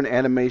So had different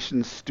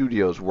animation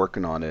studios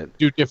working on it.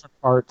 Do different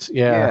parts,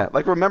 Yeah,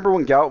 like remember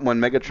when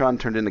Megatron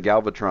turned into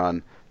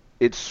Galvatron,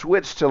 it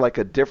switched to like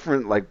a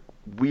different, like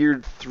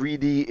weird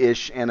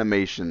 3D-ish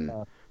animation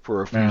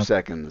for a few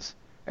seconds,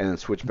 and then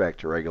switched back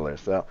to regular.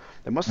 So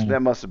that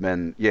must have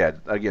been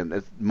again,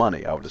 it's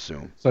money, I would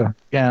assume. So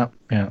yeah.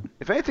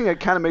 If anything, it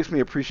kind of makes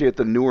me appreciate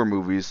the newer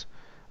movies.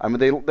 I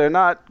mean, they're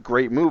not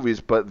great movies,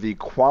 but the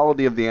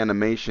quality of the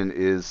animation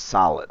is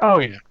solid. Oh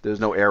yeah. There's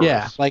no errors.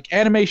 Yeah, like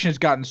animation has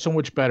gotten so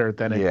much better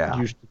than it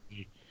used to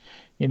be.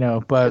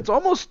 But it's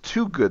almost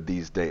too good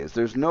these days.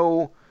 There's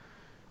a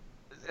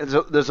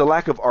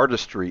lack of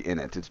artistry in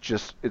it.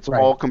 It's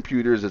all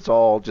computers. It's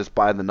all just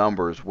by the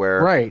numbers.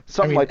 Where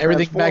something like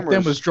everything back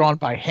then was drawn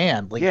by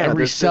hand. Like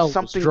every cell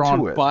was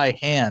drawn by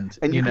hand.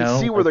 And you can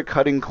see where they're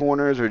cutting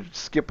corners or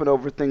skipping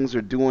over things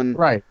or doing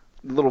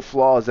little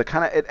flaws. That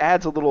it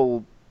adds a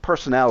little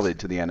personality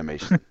to the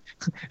animation.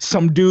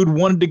 Some dude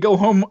wanted to go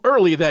home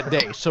early that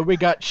day, so we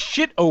got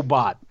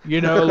Shit-O-Bot.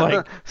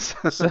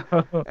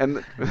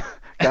 And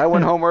guy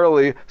went home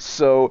early,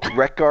 so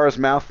Wreck-Gar's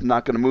mouth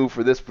not going to move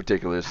for this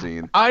particular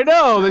scene. I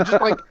know. They're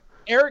just like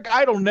Eric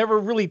Idle never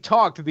really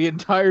talked the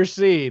entire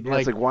scene. Yeah,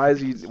 it's like why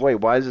is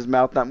his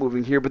mouth not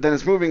moving here? But then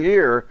it's moving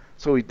here,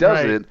 so he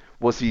does it.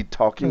 Was he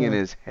talking in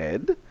his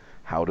head?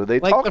 How do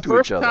they talk to each other?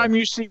 Like the first time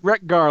you see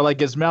Wreck-Gar,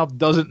 like his mouth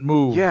doesn't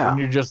move. Yeah. And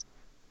you're just,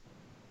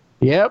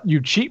 yep, you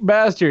cheap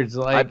bastards.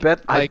 I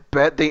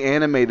bet they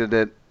animated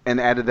it and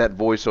added that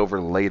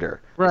voiceover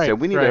later. Right. So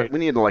we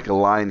need like a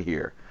line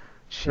here.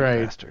 Cheap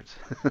bastards.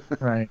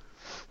 Right.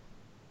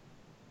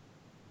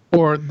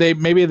 Or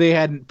maybe they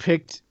hadn't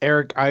picked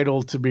Eric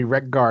Idle to be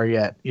Wreck-Gar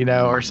yet,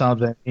 or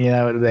something.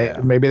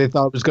 Maybe they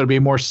thought it was going to be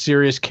a more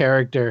serious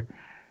character,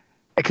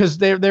 because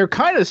they're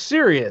kind of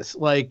serious.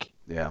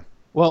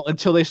 Well,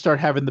 until they start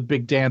having the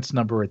big dance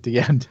number at the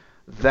end.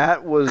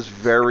 That was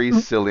very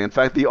silly. In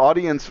fact, the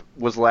audience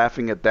was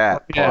laughing at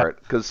that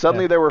part because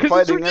suddenly they were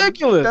fighting. It's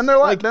ridiculous. And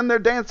then they're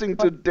dancing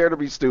to "Dare to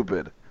Be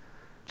Stupid."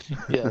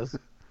 Yes.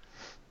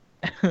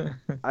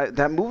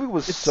 That movie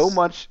was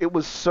it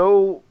was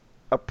so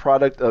a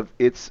product of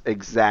its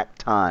exact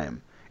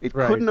time. It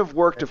couldn't have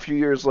worked a few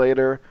years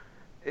later.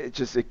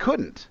 It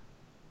couldn't.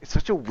 It's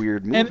such a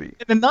weird movie.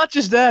 And not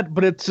just that,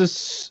 but it's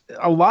just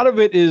a lot of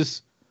it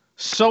is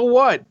so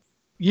what?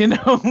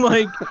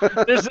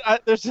 There's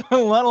a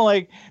lot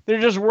of they're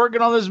just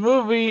working on this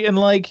movie and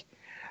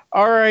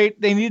all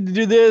right, they need to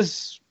do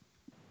this.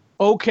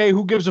 Okay,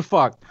 who gives a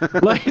fuck?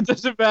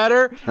 Does it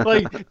matter?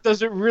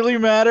 Does it really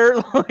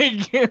matter?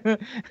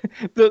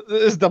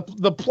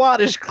 The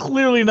plot is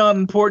clearly not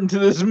important to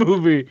this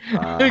movie.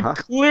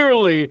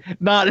 Clearly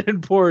not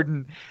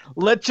important.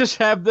 Let's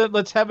have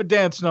a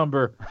dance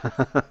number.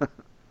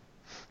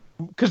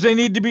 Because we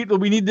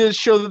need to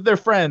show that they're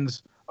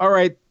friends. All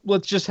right,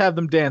 let's just have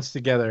them dance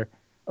together.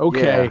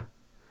 Okay. Yeah.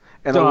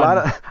 And a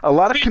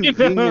lot of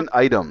convenient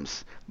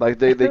items. Like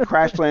they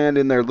crash land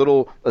in their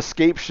little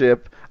escape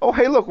ship. Oh,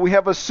 hey, look, we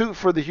have a suit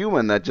for the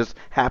human that just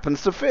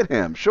happens to fit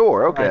him.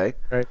 Sure, okay.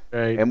 Right.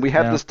 And we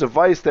have this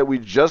device that we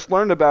just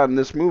learned about in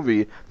this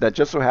movie that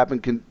just so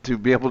happened to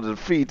be able to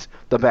defeat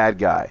the bad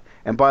guy.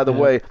 And by the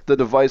way, the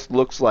device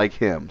looks like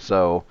him,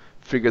 so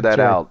figure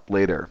that out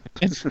later.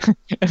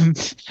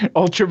 And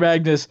Ultra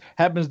Magnus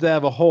happens to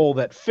have a hole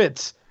that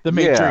fits the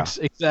Matrix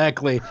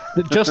exactly,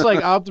 just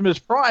like Optimus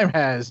Prime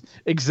has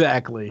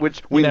exactly.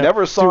 Which we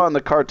never saw in the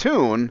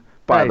cartoon,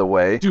 by the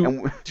way.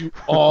 Do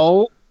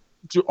all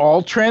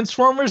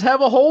Transformers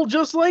have a hole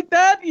just like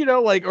that?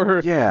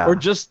 Or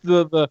just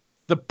the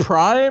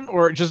Prime,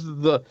 or just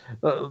the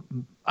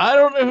I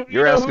don't know.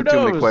 You're asking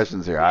too many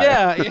questions here.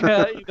 Seems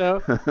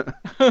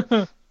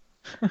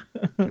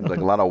like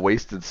a lot of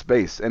wasted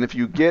space. And if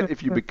you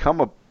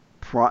become a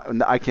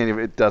Prime, I can't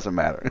even. It doesn't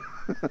matter.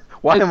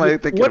 Why am I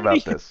thinking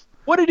about this?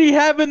 What did he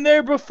have in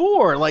there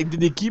before?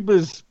 Did he keep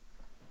his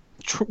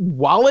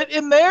wallet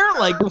in there?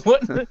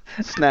 What?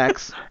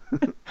 Snacks.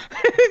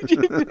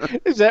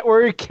 Is that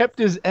where he kept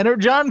his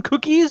Energon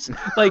cookies?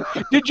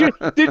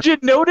 Did you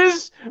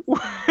notice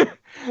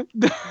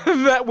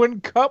that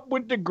when Cup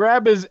went to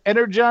grab his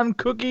Energon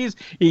cookies,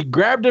 he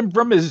grabbed him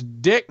from his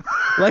dick?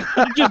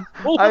 He just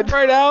pulled them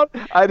right out.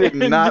 I did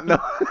not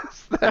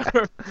notice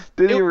that.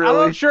 Did he really?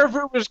 I'm not sure if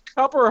it was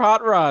Cup or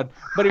Hot Rod,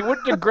 but he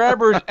went to grab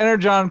her his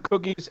Energon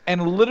cookies,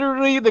 and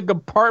literally the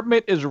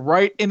compartment is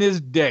right in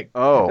his dick.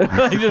 Oh,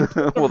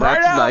 well,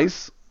 that's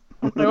nice.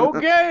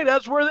 Okay,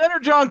 that's where the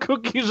Energon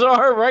cookies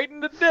are, right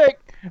in the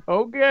dick.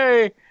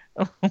 Okay.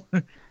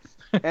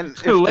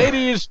 And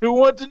ladies who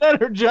want an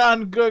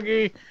Energon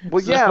cookie.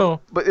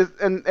 Well, but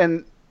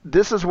and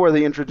this is where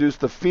they introduced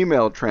the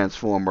female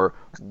Transformer.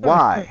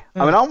 Why?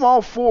 I mean, I'm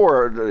all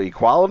for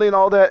equality and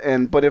all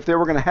that, but if they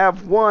were going to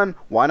have one,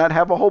 why not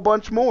have a whole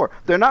bunch more?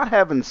 They're not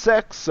having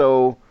sex,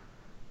 so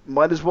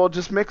might as well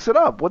just mix it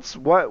up.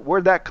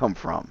 Where'd that come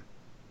from?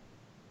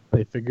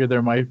 They figure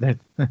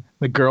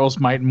the girls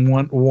might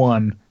want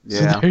one.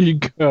 Yeah. So there you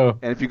go.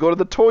 And if you go to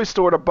the toy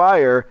store to buy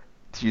her,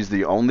 she's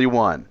the only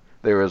one.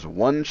 There is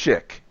one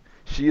chick.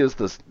 She is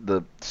the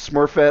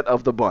Smurfette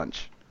of the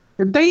bunch.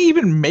 Did they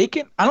even make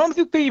it? I don't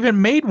think they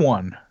even made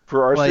one.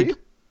 For RC? Like,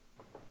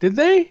 did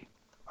they?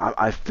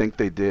 I think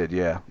they did,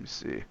 yeah. Let me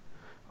see.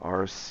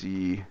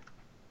 RC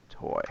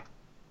toy.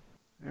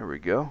 There we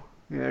go.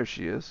 Yeah, there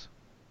she is.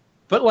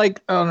 But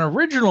like an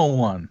original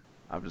one.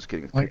 I'm just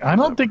kidding. Like I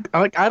don't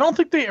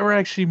think they ever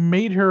actually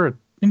made her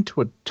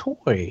into a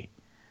toy.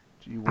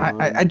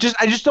 G1. I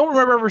just don't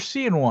remember ever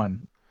seeing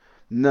one.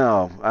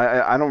 No,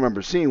 I don't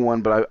remember seeing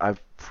one, but I'm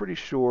pretty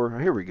sure.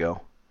 Here we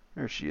go.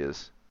 There she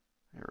is.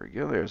 There we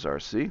go. There's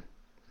RC.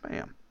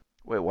 Bam.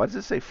 Wait, why does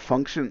it say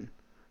function?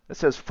 It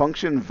says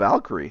function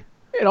Valkyrie.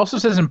 It also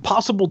says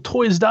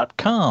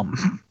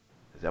impossibletoys.com.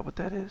 Is that what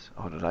that is?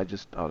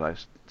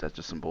 That's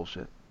just some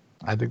bullshit.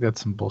 I think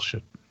that's some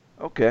bullshit.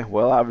 Okay,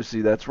 well,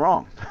 obviously that's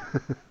wrong.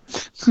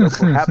 So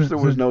perhaps there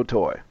was no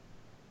toy.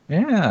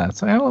 Yeah,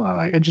 so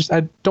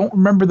I don't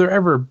remember there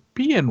ever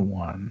being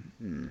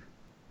one.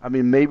 I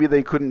mean, maybe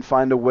they couldn't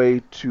find a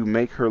way to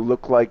make her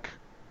look like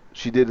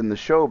she did in the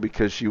show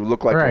because she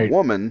looked like a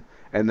woman,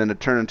 and then to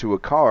turn into a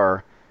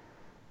car,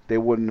 they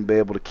wouldn't be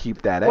able to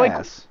keep that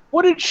ass.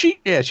 What did she?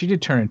 Yeah, she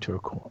did turn into a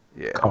car.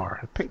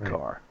 Pink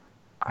car.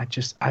 I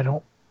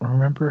don't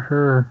remember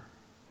her.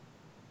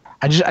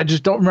 I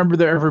just don't remember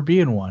there ever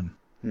being one.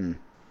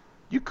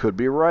 You could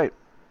be right.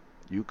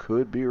 You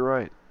could be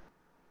right.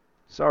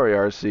 Sorry,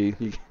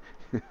 RC.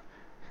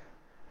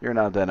 You're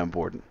not that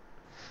important.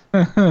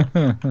 So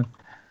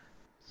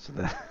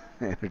that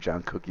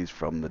Energon cookies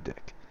from the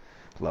dick.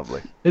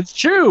 Lovely. It's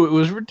true. It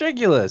was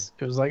ridiculous.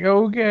 It was like,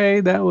 okay,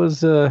 that was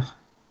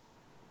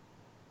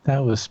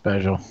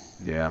special.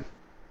 Yeah.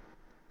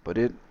 But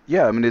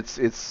I mean,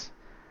 it's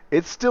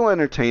still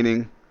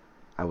entertaining.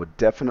 I would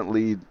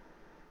definitely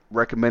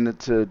recommend it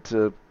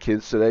to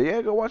kids today.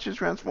 Yeah, go watch the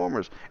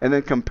Transformers, and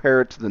then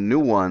compare it to the new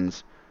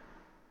ones.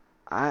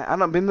 I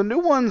mean, the new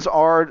ones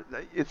are.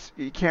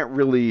 You can't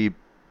really.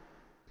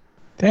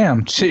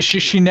 Damn,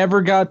 she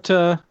never got.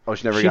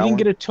 She didn't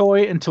get a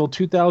toy until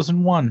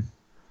 2001.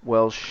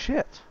 Well,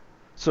 shit.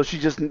 So she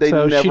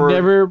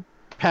never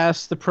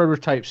passed the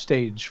prototype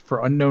stage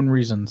for unknown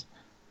reasons.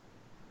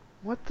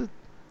 What the?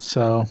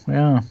 So,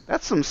 yeah.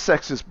 That's some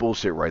sexist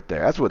bullshit right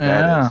there. That's what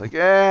that is. Like,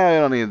 I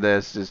don't need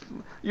this. Just,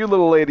 you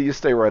little lady, you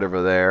stay right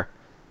over there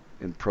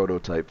in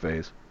prototype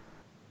phase.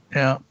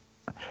 Yeah.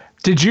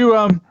 Did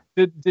you,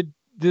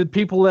 did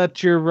people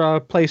at your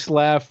place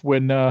laugh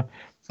when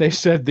they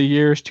said the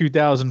year is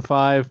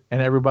 2005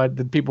 and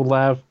did people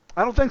laugh?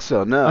 I don't think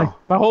so, no.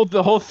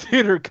 The whole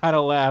theater kind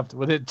of laughed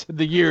when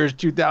the year is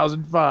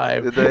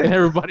 2005. Did they? And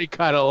everybody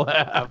kind of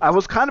laughed. I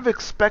was kind of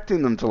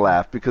expecting them to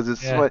laugh because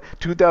it's like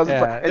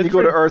 2005, and you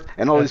go to Earth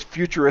and all these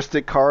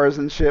futuristic cars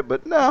and shit,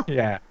 but no.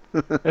 Yeah.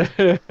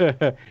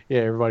 Yeah,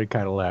 everybody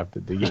kind of laughed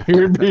at the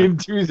year being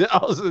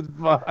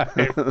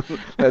 2005.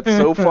 That's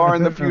so far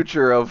in the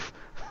future of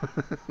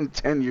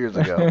 10 years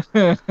ago.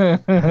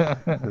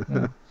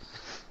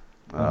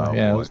 Oh,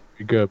 yeah, it was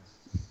pretty good.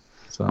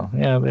 So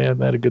yeah, they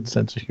had a good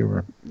sense of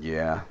humor.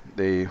 Yeah,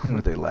 they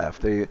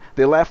laugh. They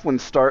laughed when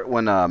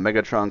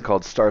Megatron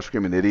called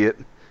Starscream an idiot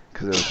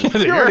because it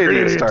was you're an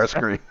idiot,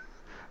 Starscream.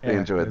 They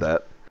enjoyed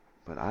that.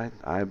 But I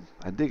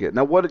dig it.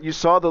 Now, what you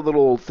saw the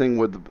little thing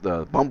with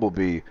the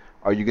Bumblebee?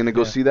 Are you gonna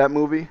go see that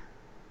movie?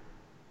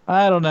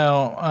 I don't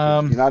know.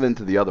 You're not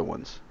into the other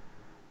ones.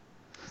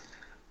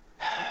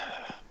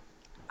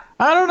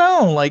 I don't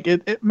know. Like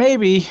it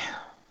maybe.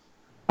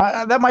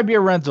 That might be a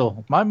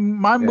rental. My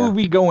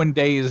movie going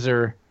days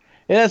it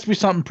has to be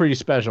something pretty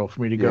special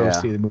for me to go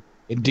see the movie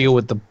and deal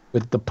with the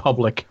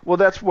public. Well,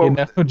 that's what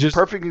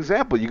perfect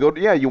example. You go,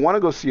 you want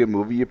to go see a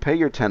movie, you pay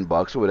your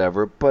 $10 or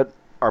whatever, but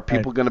are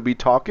people going to be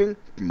talking?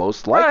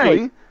 Most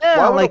likely. Right.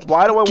 Yeah,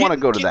 why do I want to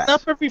go to that? Getting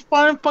up every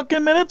 5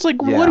 fucking minutes?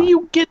 Like, what are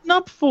you getting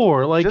up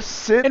for? Like, just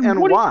sit and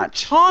what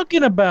watch. Are you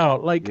talking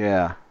about? Like,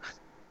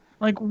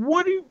 like,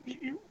 what are you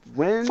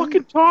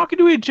fucking talking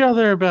to each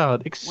other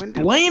about?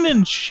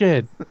 Explaining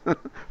shit.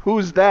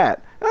 Who's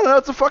that? I don't know.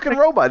 It's a fucking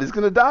robot. He's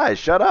gonna die.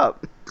 Shut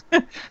up.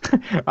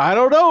 I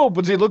don't know,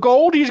 but does he look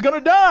old? He's gonna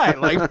die.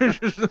 Like,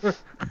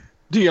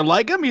 do you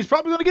like him? He's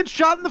probably gonna get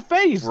shot in the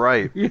face.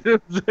 Right.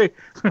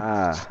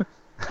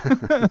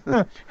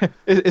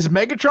 Is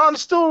Megatron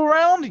still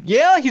around?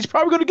 Yeah, he's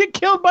probably gonna get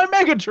killed by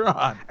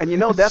Megatron. And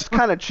that's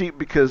kind of cheap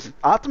because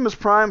Optimus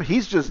Prime,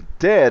 he's just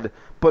dead,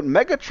 but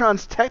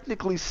Megatron's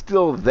technically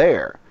still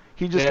there.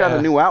 He just got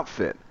a new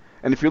outfit.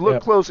 And if you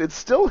look close, it's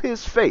still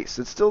his face.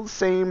 It's still the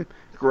same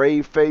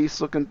gray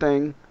face looking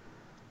thing.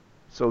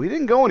 So he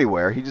didn't go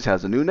anywhere. He just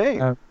has a new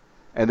name.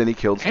 And then he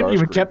killed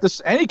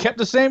Starscream. And he kept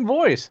the same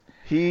voice.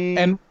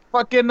 And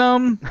fucking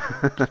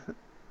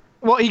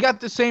well, he got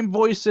the same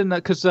voice in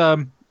because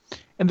in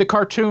the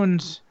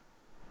cartoons,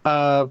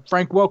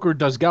 Frank Welker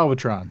does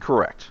Galvatron.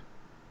 Correct.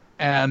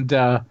 And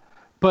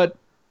but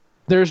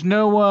there's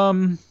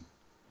no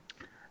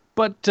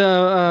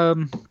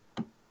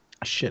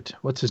shit,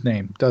 what's his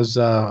name? Does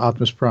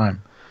Optimus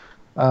Prime?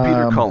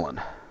 Peter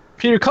Cullen.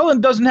 Peter Cullen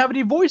doesn't have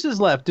any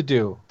voices left to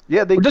do.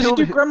 Yeah, does he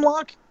do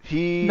Grimlock?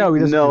 No, he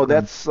doesn't. No,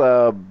 that's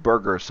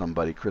Berger,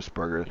 somebody, Chris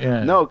Berger.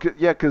 Yeah. No,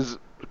 because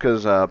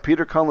because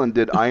Peter Cullen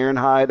did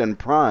Ironhide and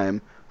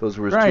Prime. Those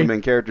were his two Right.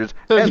 main characters,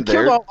 So he and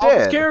killed they're all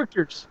his dead.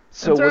 characters.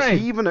 So That's was right.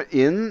 he even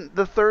in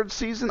the third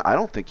season? I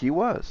don't think he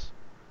was.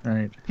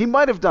 Right. He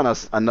might have done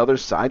another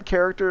side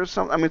character or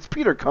something. I mean, it's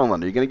Peter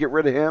Cullen. Are you going to get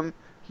rid of him?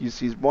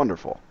 He's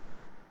wonderful.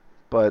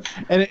 But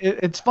And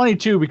it's funny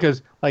too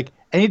because like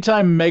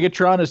anytime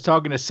Megatron is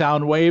talking to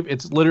Soundwave,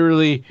 it's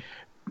literally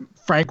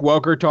Frank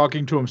Welker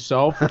talking to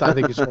himself, which I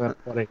think is really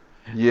funny.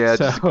 yeah,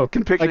 So, just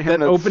can picture like him that in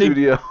the opening-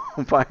 studio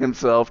by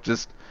himself.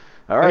 Just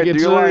all right, Like, do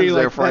it's your literally lines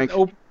there, like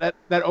Frank.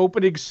 that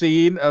opening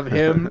scene of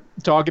him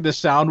talking to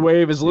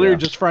Soundwave is literally Yeah.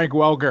 just Frank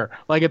Welker.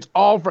 Like it's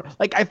all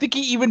like I think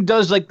he even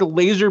does like the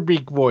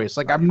Laserbeak voice.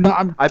 Like I'm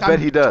not. I bet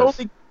he does.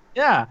 Totally,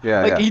 yeah.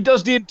 Yeah, Like yeah. he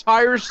does the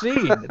entire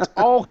scene. It's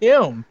all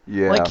him.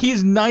 Yeah. Like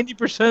he's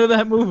 90% of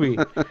that movie.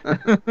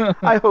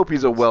 I hope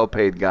he's a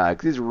well-paid guy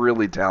because he's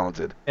really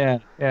talented. Yeah.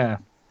 Yeah.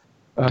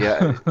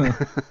 Yeah.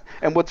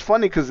 And what's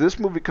funny because this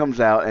movie comes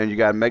out and you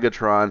got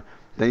Megatron,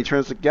 then he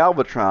turns to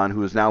Galvatron,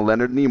 who is now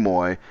Leonard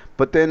Nimoy.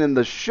 But then in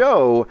the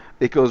show,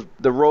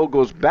 the role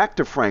goes back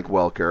to Frank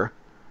Welker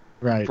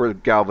Right. for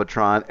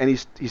Galvatron, and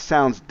he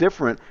sounds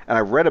different. And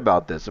I read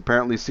about this.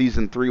 Apparently,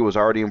 season 3 was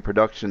already in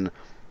production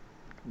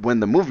when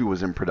the movie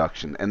was in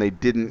production, and they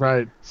didn't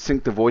Right.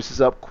 sync the voices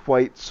up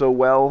quite so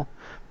well.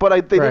 But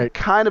they did Right.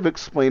 kind of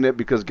explain it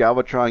because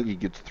Galvatron, he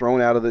gets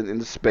thrown out of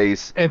into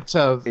space.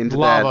 Into Into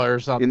lava that, or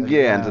something.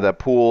 into that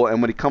pool,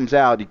 and when he comes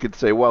out, you could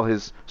say, well,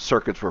 his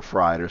circuits were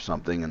fried or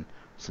something, and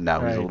so now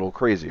he's a Right. little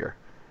crazier.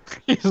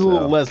 He's a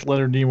little So. less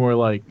Leonard Nimoy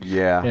like.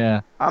 Yeah.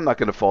 Yeah. I'm not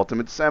going to fault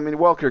him.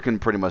 Welker can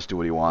pretty much do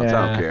what he wants.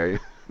 I don't Yeah. care.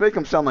 Make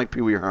him sound like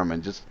Pee Wee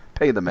Herman. Just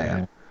pay the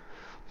man.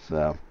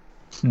 So,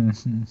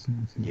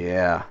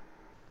 yeah.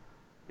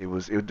 It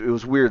was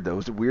weird, though. It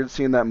was weird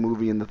seeing that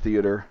movie in the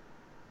theater.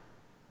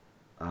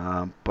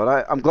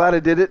 But I'm glad I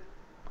did it.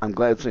 I'm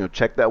glad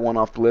check that one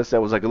off the list.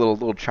 That was like a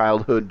little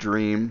childhood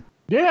dream.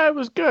 Yeah, it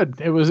was good.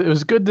 It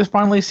was good to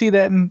finally see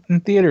that in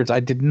theaters. I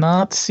did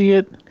not see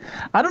it.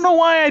 I don't know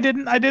why I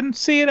didn't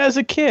see it as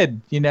a kid,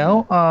 you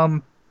know?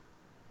 I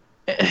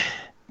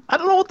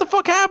don't know what the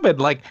fuck happened.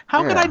 Like,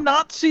 how could Yeah. I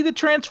not see the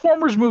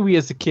Transformers movie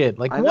as a kid?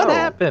 Like, I what know.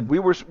 happened? We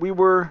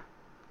were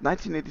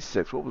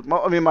 1986.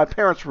 My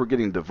parents were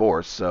getting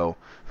divorced, so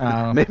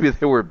maybe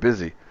they were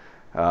busy.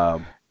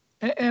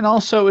 And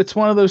also, it's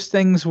one of those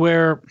things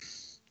where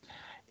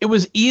it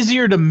was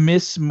easier to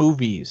miss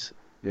movies.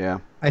 Yeah.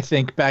 I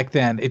think back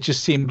then it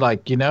just seemed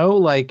like,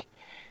 like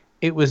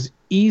it was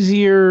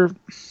easier.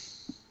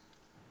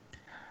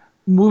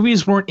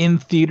 Movies weren't in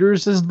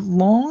theaters as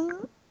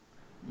long.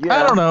 Yeah.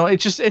 I don't know. It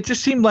just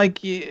seemed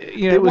like They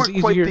it was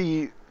weren't quite easier.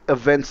 the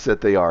events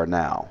that they are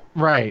now.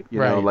 Right.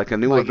 You right. know, like a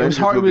new Like, it was Avengers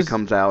hard- it movie was-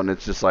 comes out, and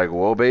it's just like,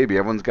 whoa, baby,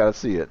 everyone's got to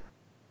see it.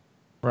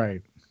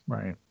 Right.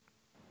 Right.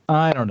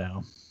 I don't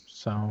know.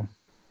 So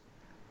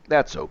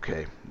That's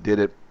okay. Did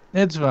it?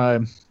 it's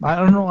fine. I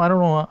don't know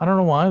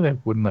why they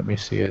wouldn't let me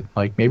see it.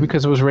 Like maybe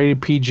because it was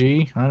rated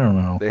PG. I don't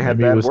know. They had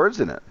Maybe it bad was, words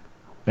in it.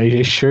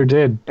 They sure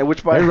did. And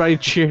which by Everybody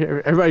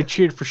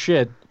cheered for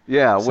shit.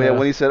 yeah, So-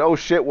 when he said, "Oh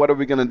shit, what are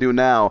we gonna do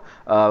now?"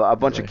 A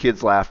bunch of Right.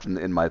 kids laughed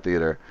in my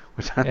theater,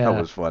 which I Yeah.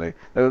 thought was funny.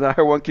 And I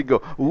heard one kid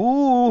go,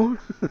 "Ooh,"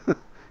 he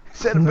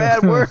said a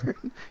bad word.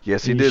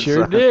 Yes, he did.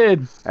 Sure son.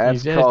 did.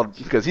 That's He did. called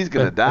because he's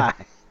gonna die.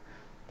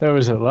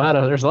 There's a lot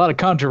of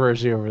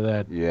controversy over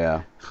that.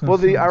 Yeah.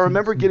 Well, I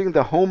remember getting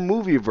the home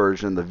movie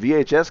version, the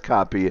VHS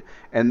copy,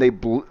 and they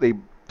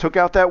took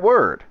out that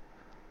word.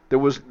 There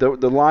was the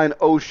line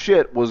 "oh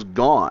shit" was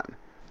gone.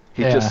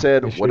 He Yeah, just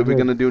said, they "What sure are we did.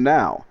 gonna do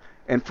now?"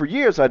 And for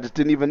years I just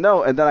didn't even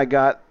know. And then I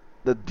got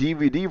the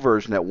DVD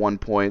version at one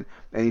point,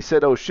 and he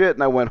said "oh shit,"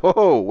 and I went,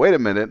 "Oh, wait a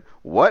minute,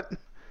 what?"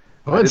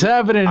 What's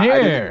happening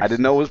here? I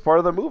didn't know it was part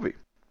of the movie.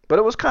 But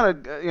it was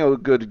kind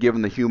of good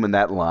giving the human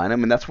that line. I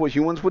mean, that's what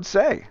humans would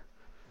say.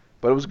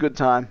 But it was a good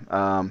time.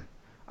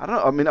 I don't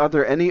know. I mean, are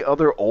there any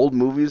other old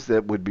movies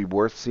that would be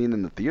worth seeing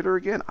in the theater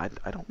again? I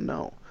don't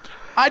know.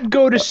 I'd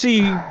go to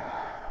see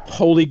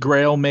Holy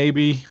Grail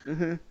maybe.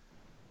 Hmm.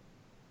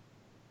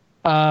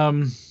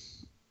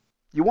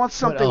 You want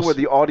something else? where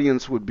the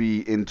audience would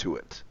be into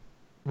it.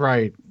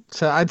 Right.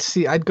 So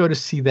I'd go to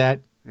see that.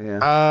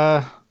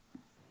 Yeah.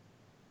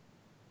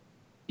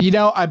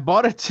 I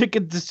bought a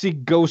ticket to see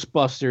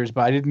Ghostbusters,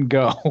 but I didn't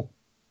go.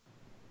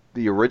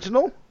 The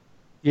original?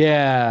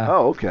 Yeah.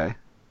 Oh, okay.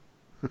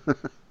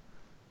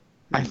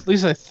 At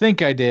least I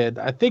think I did.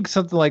 I think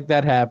something like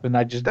that happened.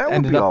 I just That would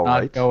ended be up all not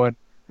right. going.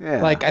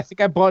 Yeah. Like I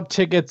think I bought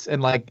tickets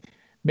and like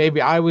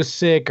maybe I was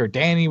sick or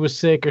Danny was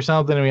sick or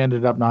something, and we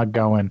ended up not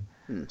going.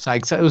 It's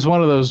like it was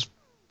one of those.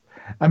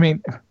 I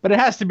mean, but it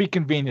has to be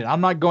convenient.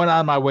 I'm not going out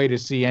of my way to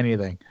see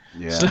anything.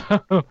 yeah.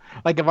 So,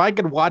 like if I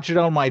could watch it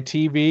on my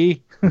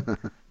TV.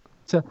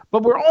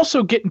 But we're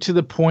also getting to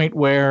the point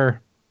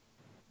where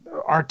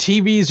our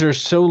TVs are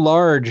so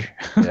large,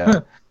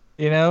 Yeah.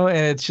 and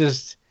it's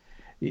just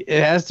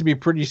it has to be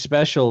pretty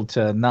special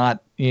to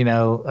not,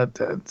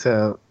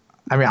 to.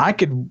 I mean, I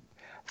could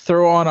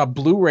throw on a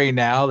Blu-ray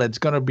now that's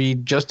going to be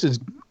just as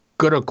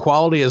good a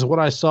quality as what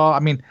I saw. I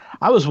mean,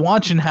 I was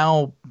watching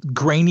how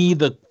grainy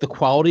the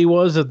quality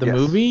was of the Yes.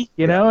 movie,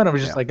 you know, and I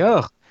was just Yeah. like,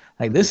 oh,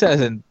 like this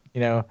hasn't,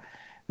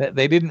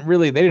 they didn't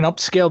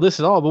upscale this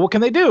at all. But what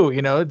can they do?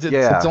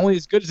 It's only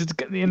as good as it's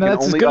You that's can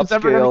as only good as it's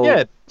ever gonna upscale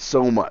get.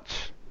 so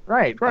much.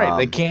 Right. They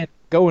Um, can't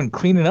go and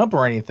clean it up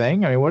or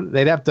anything. I mean,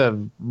 they'd have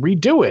to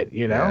redo it,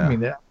 Yeah. I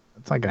mean,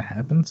 that's not gonna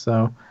happen.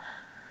 So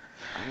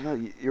I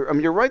don't know.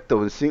 You're right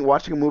though.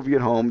 Watching a movie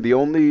at home, the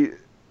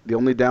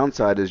only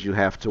downside is you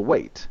have to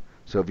wait.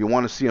 So if you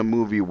want to see a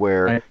movie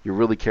where Right. you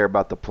really care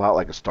about the plot,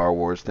 like a Star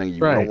Wars thing, you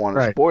don't Right, want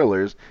right.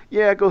 spoilers.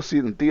 Yeah, go see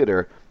it in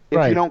theater. If you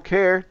Right. don't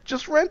care,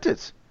 just rent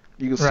it.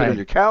 You can sit on Right.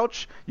 your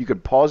couch. You can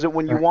pause it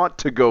when you Right. want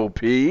to go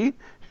pee.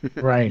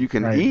 Right, You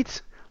can right.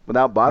 eat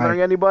without bothering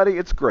Right. anybody.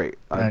 It's great.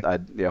 Right.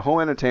 Home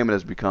entertainment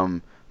has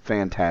become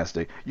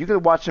fantastic. You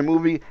can watch a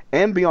movie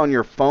and be on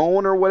your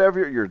phone or whatever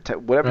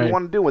whatever you Right.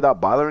 want to do without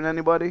bothering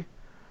anybody.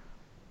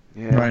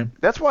 Yeah, Right.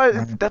 that's why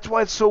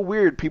Right. it's so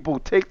weird. People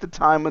take the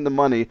time and the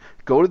money,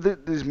 go to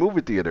these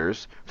movie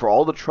theaters for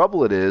all the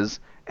trouble it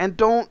is, and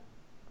don't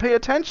pay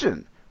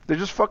attention. They're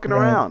just fucking Right.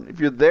 around. If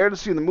you're there to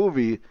see the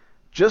movie,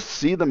 just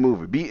see the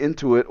movie. Be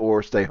into it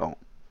or stay home.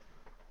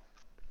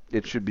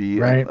 It should be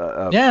right,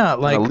 an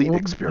elite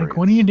like, experience. like,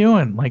 what are you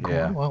doing? Like,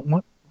 Yeah.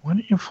 what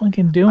are you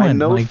fucking doing? I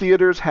know like,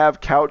 theaters have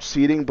couch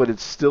seating, but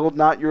it's still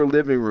not your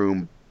living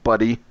room,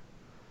 buddy.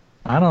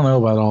 I don't know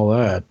about all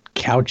that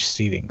couch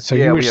seating. So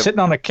Yeah, you were we have- sitting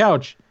on a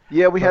couch.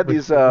 Yeah, we had Were-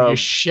 these. were you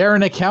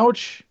sharing a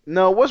couch?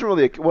 No, it wasn't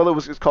really.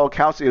 It's called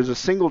couch. It was a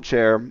single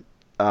chair.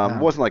 It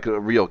wasn't like a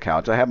real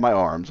couch. I had my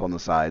arms on the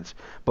sides,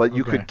 but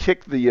you Okay. could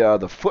kick the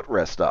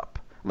footrest up,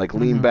 like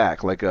lean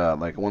back, like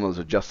one of those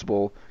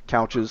adjustable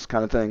couches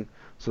kind of thing.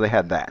 So they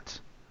had that.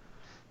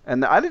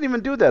 And I didn't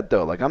even do that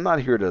though. Like I'm not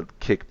here to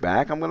kick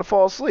back. I'm gonna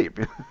fall asleep.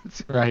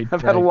 Right.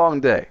 I've had a right. long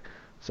day,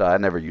 so I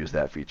never used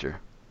that feature.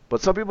 But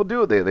some people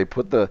do. They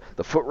put the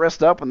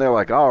footrest up and they're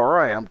like, all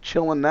right, I'm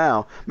chilling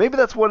now. Maybe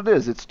that's what it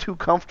is. It's too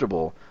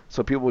comfortable,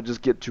 so people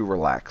just get too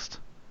relaxed.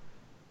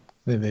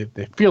 They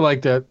feel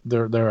like that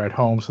they're at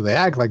home, so they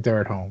act like they're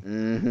at home.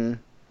 Mm-hmm.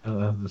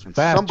 Those And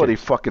bastards. somebody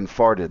fucking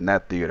farted in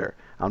that theater.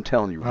 I'm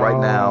telling you right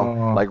Oh.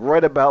 now, like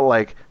right about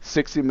like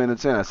 60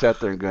 minutes in, I sat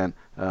there and going,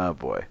 oh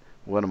boy,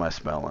 what am I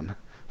smelling?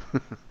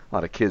 A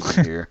lot of kids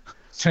in here.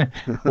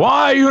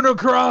 Why,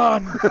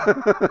 Unicron?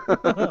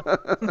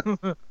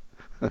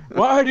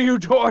 Why do you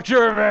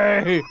torture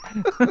me?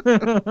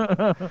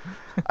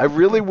 I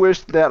really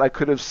wish that I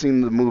could have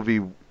seen the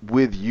movie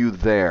with you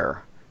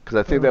there, because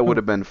I think that would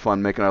have been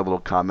fun making our little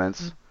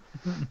comments.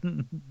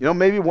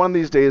 Maybe one of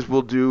these days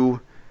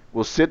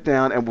we'll sit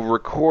down and we'll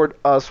record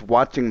us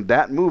watching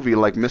that movie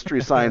like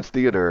Mystery Science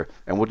Theater,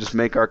 and we'll just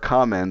make our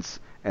comments,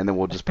 and then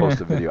we'll just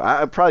post a video.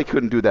 I probably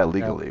couldn't do that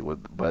legally,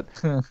 but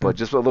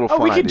just a little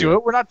fun Oh, we can idea. do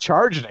it. We're not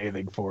charging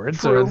anything for it,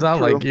 so True, it's not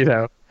true.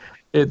 like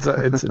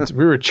it's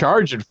we were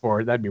charging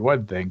for it. That'd be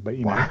one thing, but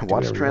do Watch whatever you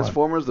want.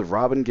 Transformers: The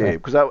Robin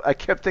Gabe, because I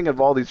kept thinking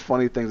of all these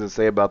funny things to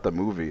say about the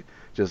movie.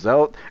 Just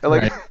out, and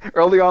like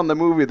early on in the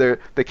movie,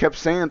 they kept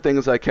saying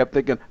things. I kept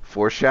thinking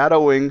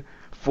foreshadowing.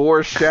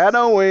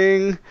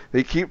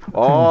 They keep.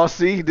 Oh,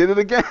 see, he did it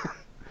again.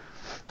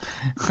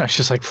 I was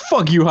just like,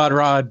 fuck you, Hot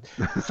Rod.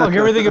 Fuck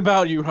everything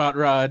about you, Hot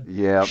Rod.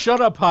 Yeah.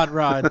 Shut up, Hot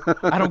Rod.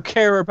 I don't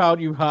care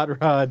about you,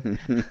 Hot Rod.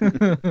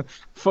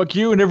 Fuck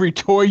you and every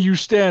toy you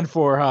stand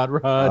for, Hot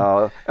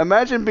Rod.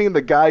 Imagine being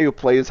the guy who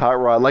plays Hot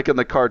Rod, like in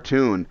the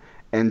cartoon,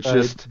 and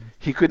just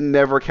he could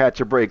never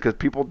catch a break because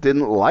people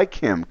didn't like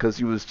him because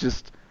he was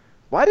just.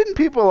 Why didn't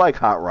people like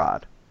Hot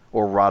Rod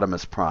or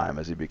Rodimus Prime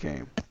as he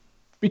became?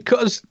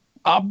 Because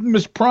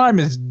Optimus Prime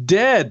is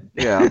dead.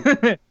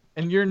 Yeah.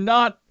 And you're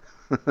not.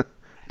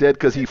 Dead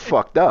because he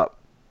fucked up.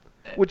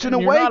 Which in a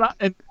way,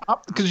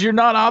 because you're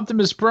not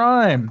Optimus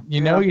Prime.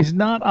 Yeah. He's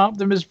not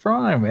Optimus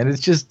Prime, and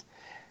it's just,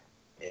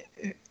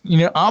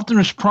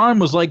 Optimus Prime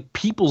was like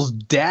people's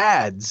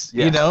dads.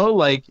 Yes.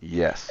 Like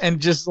yes. and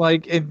just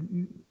like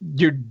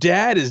your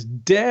dad is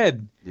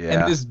dead.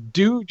 Yeah. And this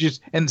dude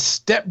and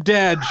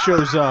stepdad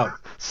shows up.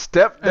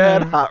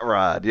 Stepdad Hot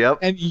Rod, yep.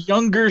 And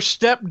younger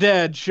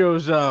stepdad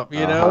shows up,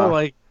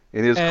 like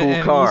in his cool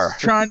and car.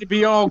 he's trying to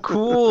be all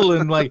cool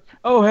and like,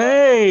 oh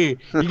hey,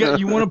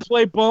 you want to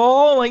play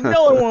ball? Like, no, I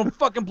don't want to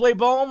fucking play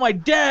ball. My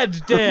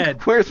dad's dead.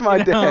 Where's my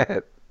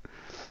dad?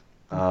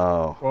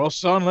 Oh. Well,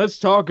 son, let's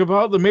talk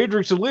about the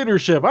Matrix of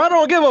Leadership. I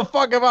don't give a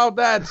fuck about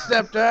that,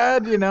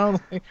 stepdad.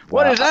 Like,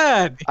 what Wow. is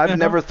that? I've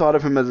never thought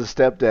of him as a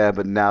stepdad,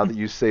 but now that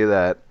you say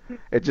that,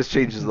 it just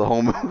changes the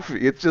whole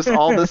movie. It's just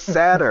all the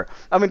sadder.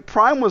 I mean,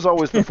 Prime was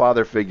always the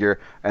father figure,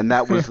 and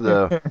that was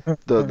the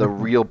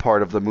real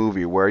part of the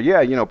movie where,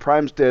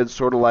 Prime's dead,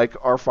 sort of like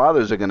our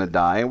fathers are going to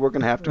die, and we're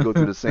going to have to go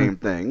through the same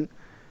thing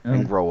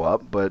and grow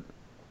up. But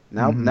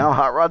now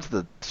Hot Rod's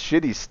the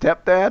shitty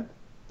stepdad?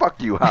 Fuck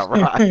you, Hot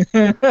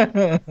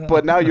Rod.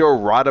 But now you're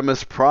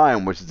Rodimus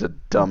Prime, which is a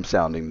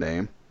dumb-sounding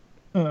name.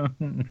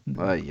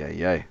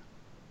 Ay.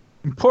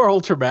 Poor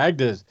Ultra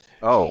Magnus.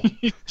 Oh,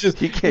 he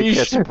can't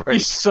catch a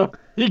break.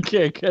 He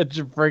can't catch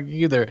a break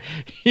either.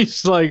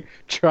 He's like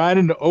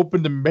trying to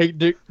open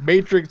the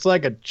Matrix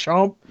like a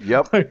chump.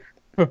 Yep.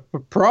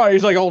 Prime.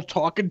 He's like all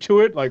talking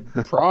to it, like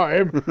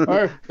Prime.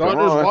 I thought Come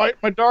this on. light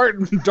my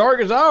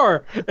darkest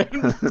hour.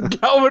 And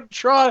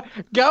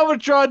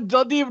Galvatron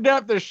doesn't even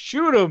have to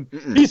shoot him.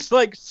 He's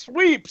like,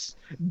 sweeps,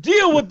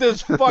 deal with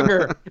this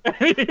fucker.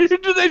 And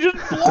they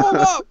just blow him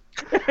up.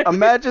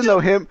 Imagine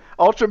though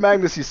Ultra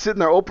Magnus, he's sitting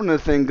there opening the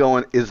thing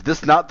going, is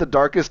this not the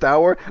darkest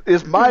hour?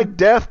 Is my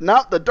death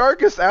not the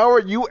darkest hour,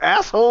 you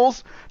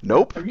assholes?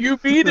 Nope. You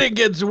mean it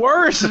gets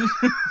worse?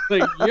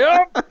 Like,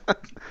 yep.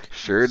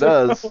 Sure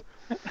does.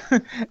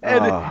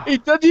 And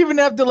it doesn't even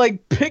have to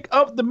like pick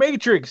up the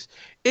Matrix.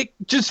 It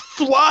just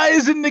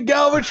flies into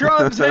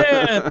Galvatron's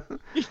hand.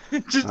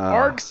 It just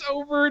arcs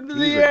over into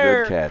the He's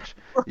air. a good catch.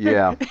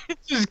 Yeah. It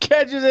just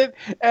catches it,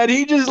 and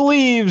he just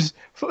leaves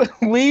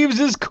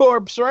his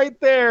corpse right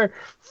there.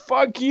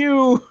 Fuck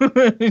you.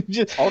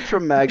 Just, Ultra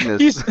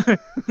Magnus.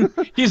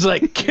 he's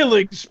like,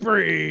 killing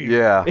spree.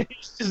 Yeah.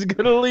 He's just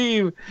gonna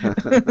leave.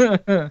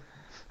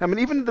 I mean,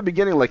 even at the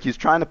beginning, like he's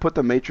trying to put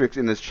the Matrix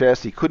in his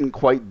chest, he couldn't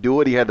quite do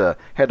it. He had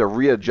to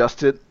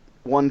readjust it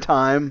one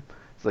time.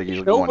 It's like he's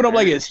He'd open up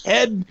like his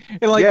head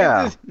and like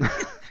yeah,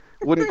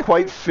 wouldn't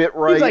quite fit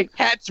right. he's like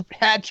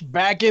hatch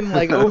back in,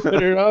 like open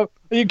it up.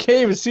 You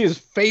can't even see his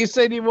face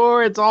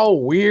anymore. It's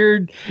all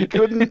weird. He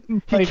couldn't.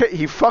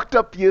 He fucked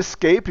up the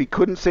escape. He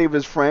couldn't save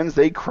his friends.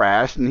 They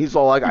crashed, and he's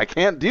all like, "I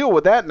can't deal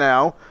with that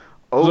now."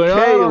 He's Okay,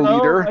 like, I don't know,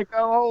 leader. like,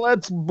 oh,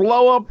 let's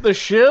blow up the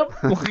ship.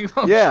 Like,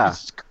 oh, Yeah.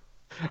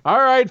 All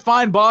right,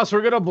 fine, boss.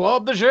 We're gonna blow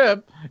up the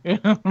ship.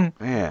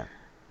 Man,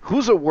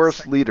 who's a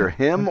worse leader,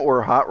 him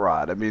or Hot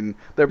Rod? I mean,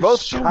 they're both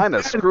So kind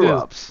of bad at screw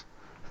this.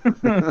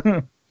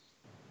 ups.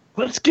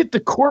 Let's get the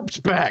corpse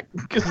back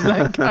because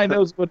that guy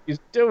knows what he's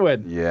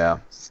doing. Yeah.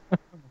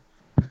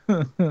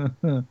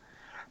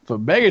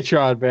 But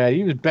Megatron, man,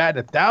 he was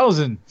batting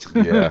 1,000.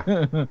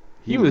 Yeah.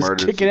 He was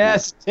murdered kicking some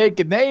ass,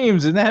 taking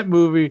names in that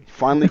movie.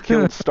 Finally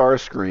killed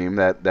Starscream.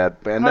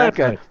 That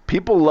guy. Right.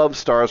 People love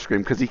Starscream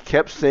because he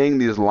kept saying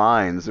these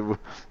lines. It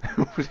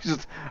was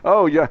just,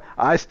 oh yeah,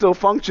 I still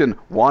function.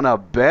 Wanna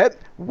bet?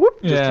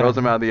 Whoop! Just Yeah. throws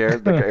him out of the air,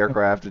 the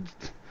aircraft.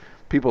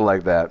 People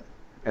like that,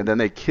 and then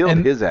they killed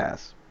And- his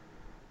ass.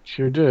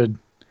 Sure did.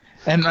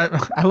 And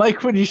I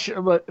like when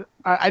but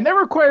I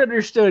never quite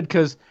understood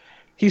because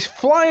he's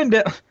flying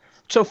down.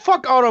 So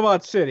fuck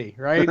Autobot City,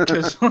 right?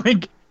 Because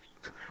like,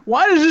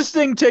 why does this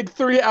thing take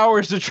 3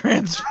 hours to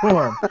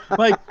transform?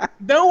 Like,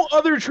 no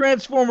other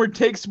transformer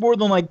takes more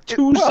than like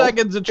 2 Well,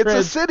 seconds to transform.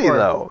 It's a city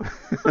though.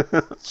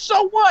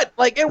 So what?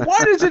 Like, and why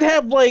does it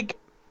have like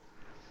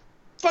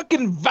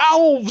fucking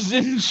valves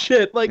and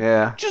shit? Like,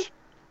 Yeah. just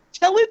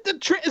tell it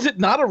to is it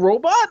not a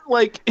robot?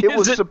 Like, It is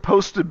was it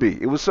supposed to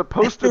be. It was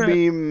supposed to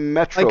be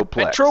Metroplex.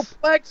 like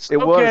Metroplex? It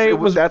was. Okay, It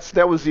was.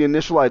 That was the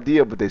initial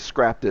idea, but they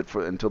scrapped it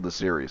until the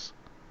series.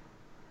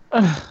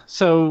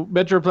 So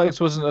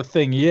Metroplex wasn't a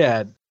thing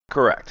yet.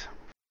 Correct.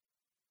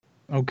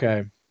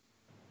 Okay.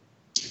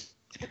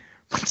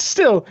 But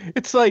still,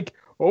 it's like,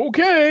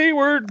 okay,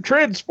 we're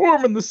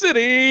transforming the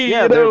city.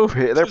 Yeah, you know,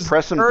 they're just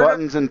pressing turn it-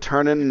 buttons and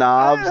turning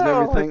knobs and Yeah,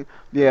 everything.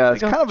 Yeah,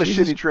 it's like, kind of a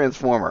Jesus. shitty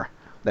transformer.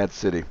 That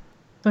city.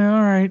 All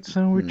right,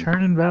 so we're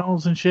turning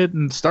valves and shit,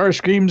 and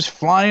Starscream's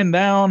flying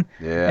down,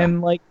 Yeah.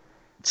 and like,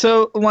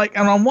 so like,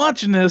 and I'm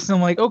watching this, and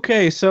I'm like,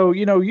 okay, so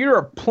you're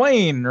a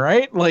plane,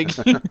 right? Like,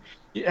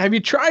 have you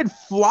tried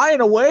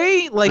flying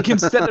away? Like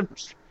instead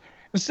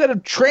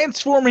of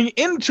transforming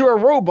into a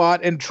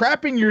robot and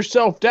trapping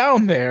yourself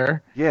down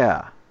there,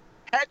 Yeah.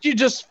 had you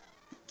just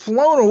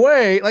flown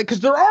away? Like,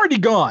 because they're already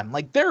gone.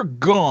 Like, they're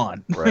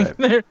gone.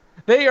 Right.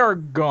 They are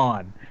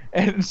gone.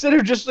 And instead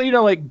of just,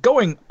 like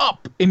going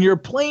up in your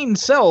plane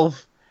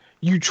self,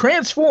 you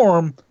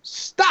transform,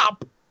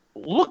 stop,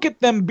 look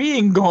at them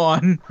being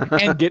gone,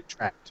 and get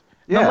trapped.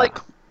 And I'm Yeah. like,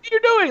 what are you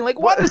doing? Like,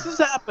 why does this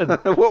happen?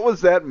 What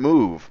was that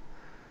move?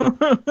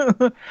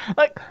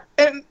 Like,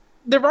 and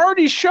they've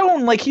already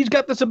shown, like, he's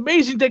got this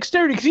amazing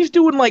dexterity because he's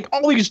doing, like,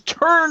 all these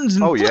turns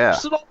and Oh, flips yeah.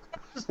 and all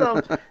kinds of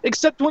stuff,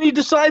 except when he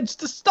decides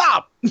to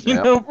stop,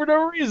 Yep. for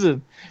no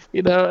reason.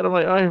 And I'm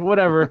like, all right,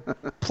 whatever.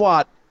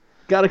 Plot.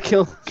 Gotta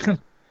kill.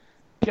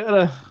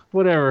 Gotta,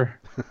 whatever.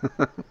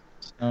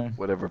 So.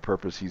 Whatever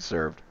purpose he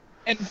served.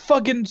 And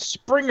fucking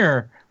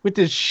Springer with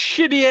his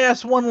shitty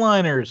ass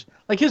one-liners.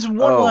 Like, his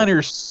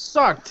one-liners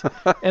sucked,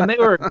 and they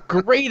were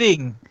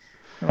grating.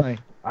 I'm like,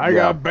 I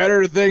got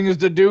better things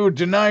to do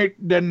tonight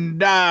than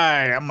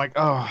die. I'm like,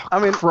 oh, I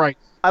mean, Christ.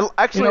 I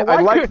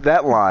why liked could-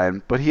 that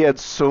line, but he had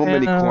so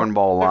many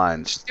cornball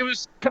lines. It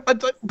was,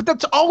 but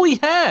that's all he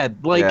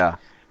had. Like, Yeah.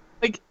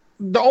 like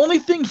the only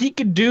thing he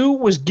could do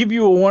was give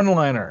you a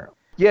one-liner.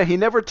 Yeah, he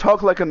never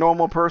talked like a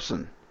normal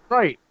person.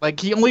 Right. Like,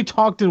 he only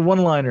talked in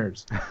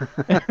one-liners.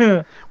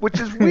 Which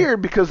is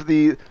weird because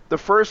the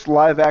first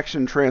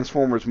live-action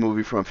Transformers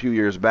movie from a few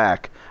years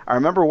back, I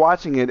remember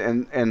watching it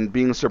and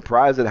being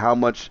surprised at how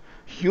much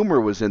humor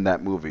was in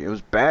that movie. It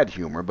was bad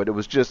humor, but it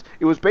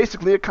was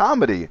basically a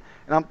comedy.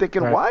 And I'm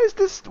thinking, Right.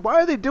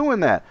 why are they doing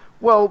that?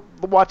 Well,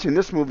 watching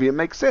this movie, it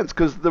makes sense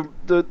because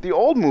the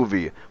old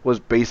movie was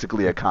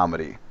basically a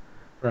comedy.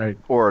 Right.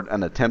 Or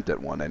an attempt at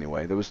one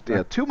anyway. There was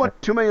too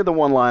many of the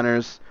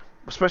one-liners.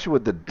 especially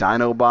with the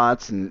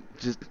Dinobots and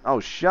just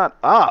shut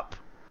up.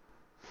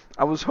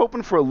 I was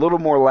hoping for a little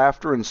more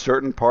laughter in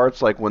certain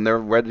parts, like when they're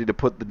ready to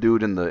put the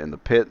dude in the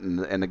pit,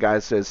 and the guy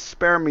says,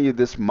 "Spare me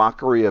this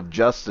mockery of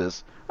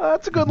justice."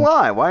 That's a good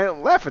line. Why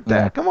laugh at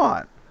that? Yeah. Come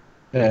on,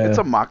 Yeah. it's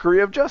a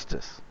mockery of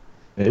justice.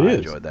 It I is.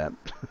 enjoyed that.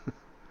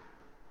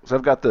 So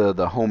I've got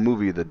the home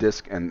movie, the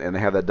disc, and they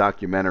have that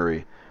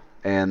documentary,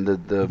 and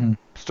the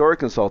story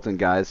consultant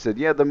guy said,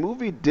 yeah, the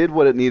movie did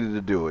what it needed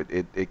to do.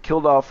 It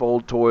killed off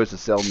old toys to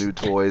sell new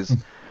toys.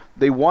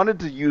 They wanted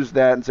to use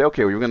that and say,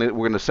 okay, we're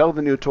gonna sell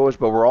the new toys,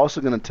 but we're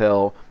also gonna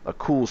tell a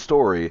cool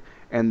story.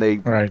 And they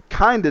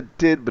kind of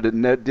did, but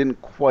it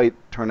didn't quite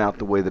turn out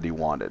the way that he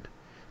wanted.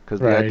 Because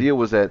the idea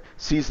was that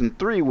season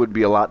 3 would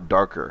be a lot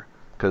darker,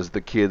 because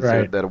the kids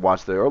that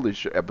watched the early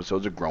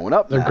episodes are growing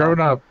up now. They're grown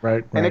up,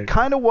 right? And it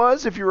kind of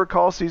was, if you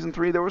recall, season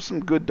 3, there were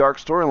some good dark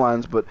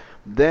storylines, but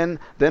then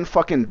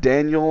fucking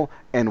Daniel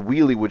and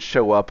Wheelie would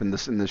show up in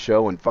the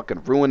show and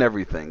fucking ruin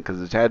everything, because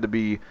it had to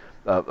be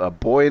a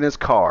boy in his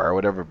car or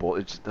whatever.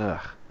 It's just,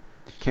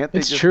 can't they?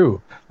 It's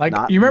true. Like,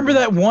 you remember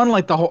that one,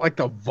 like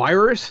the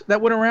virus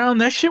that went around?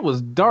 That shit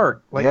was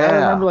dark. Like, I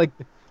remember, like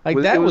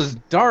that was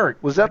dark.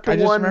 Was that the one?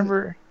 I just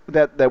remember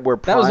that where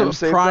Prime that was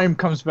Prime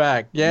comes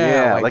back.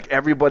 Yeah. Like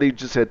everybody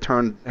just had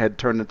turned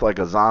into like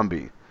a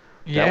zombie.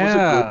 Yeah, that was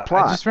a good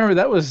plot. I just remember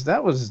that was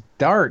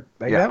dark.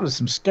 Like that was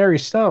some scary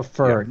stuff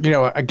for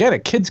again, a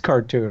kids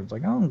cartoon. It's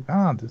like, oh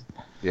god.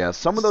 Yeah,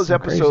 some of those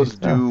episodes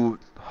do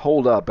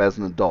hold up as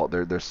an adult.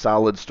 They're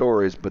solid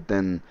stories, but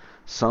then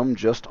some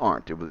just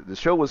aren't. The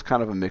show was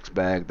kind of a mixed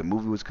bag. The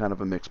movie was kind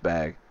of a mixed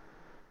bag,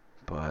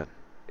 but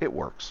it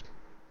works.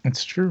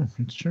 It's true.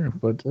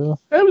 But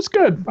it was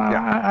good.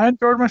 I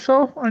enjoyed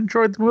myself. I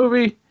enjoyed the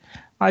movie.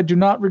 I do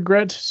not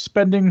regret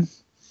spending,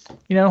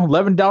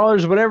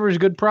 $11, whatever is a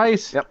good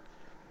price. Yep.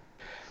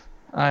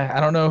 I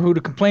don't know who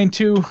to complain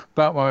to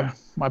about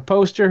my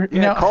poster.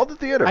 Call the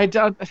theater. I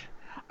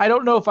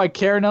don't know if I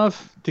care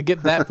enough to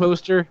get that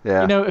poster.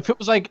 Yeah. If it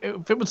was like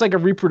a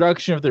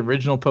reproduction of the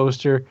original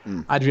poster,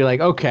 I'd be like,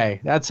 okay,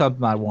 that's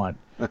something I want.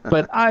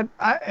 But I'm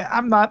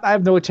not. I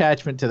have no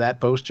attachment to that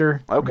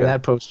poster. Okay. I mean,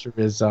 that poster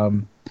is I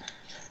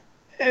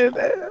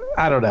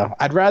don't know.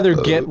 I'd rather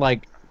get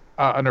like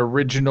an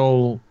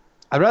original.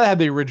 I'd rather have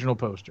the original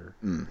poster.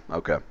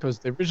 Okay. Because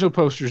the original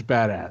poster is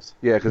badass.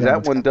 Yeah, because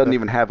that one doesn't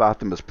even have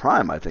Optimus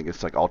Prime. I think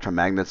it's like Ultra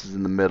Magnus is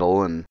in the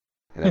middle and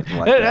everything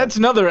like that. That's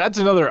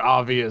another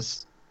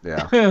obvious.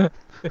 Yeah.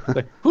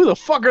 Like, who the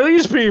fuck are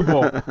these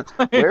people?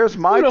 Where's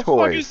my toys? Who the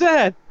fuck is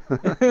that?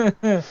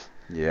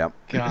 Yeah.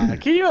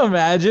 God, can you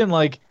imagine?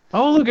 Like,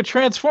 oh, look, a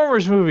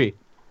Transformers movie.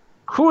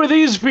 Who are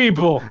these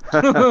people?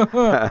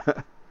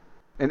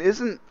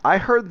 And I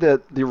heard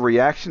that the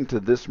reaction to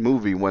this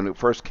movie when it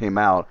first came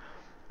out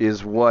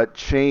is what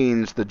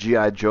changed the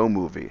G.I. Joe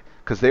movie.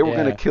 Because they were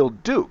going to kill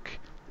Duke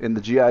in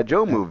the G.I.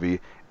 Joe movie.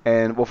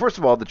 And, well, first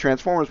of all, the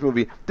Transformers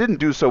movie didn't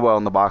do so well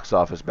in the box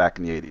office back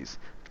in the 80s.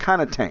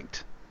 Kind of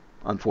tanked,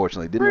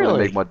 unfortunately. Didn't really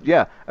make much.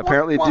 Yeah,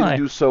 apparently it didn't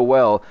do so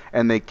well.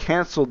 And they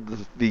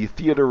canceled the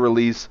theater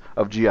release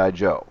of G.I.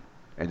 Joe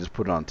and just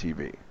put it on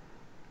TV.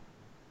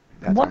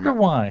 I wonder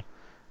why.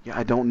 Yeah,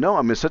 I don't know.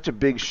 I mean, it's such a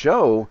big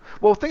show.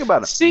 Well, think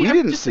about it. We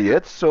didn't see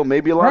it, so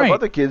maybe a lot of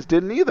other kids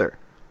didn't either.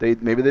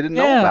 Maybe they didn't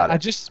know about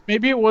it.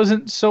 Maybe it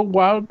wasn't so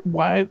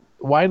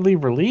widely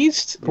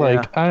released. Yeah.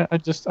 Like I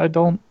just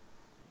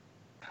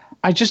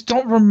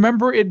don't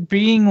remember it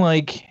being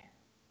like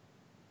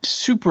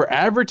super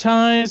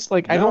advertised.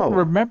 Like I don't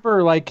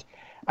remember I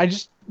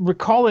just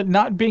recall it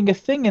not being a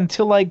thing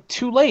until like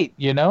too late,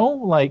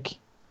 Like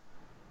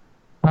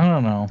I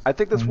don't know. I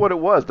think that's what it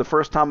was. The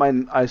first time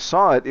I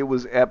saw it, it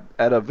was at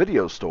a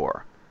video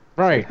store.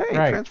 Right. Hey,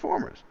 right.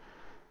 Transformers.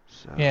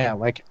 So. Yeah,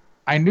 like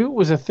I knew it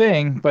was a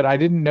thing, but I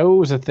didn't know it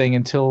was a thing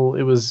until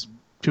it was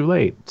too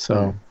late.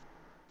 So,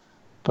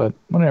 but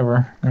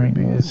whatever. I mean,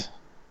 it is.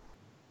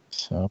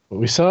 So, but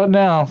we saw it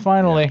now.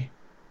 Finally.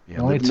 Yeah, it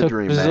only took a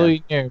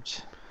bazillion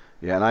years.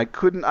 Yeah, and I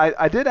couldn't.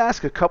 I did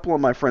ask a couple of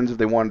my friends if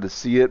they wanted to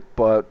see it,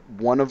 but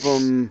one of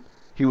them,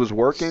 he was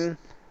working.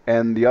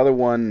 And the other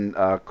one,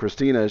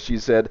 Christina, she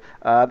said,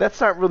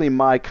 that's not really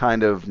my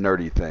kind of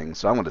nerdy thing,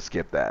 so I'm going to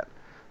skip that.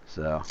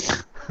 So,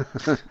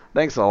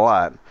 thanks a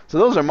lot. So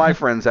those are my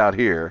friends out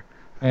here.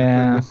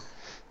 Yeah.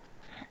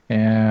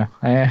 Yeah.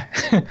 I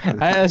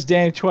asked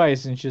Danny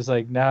twice, and she's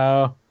like,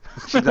 no.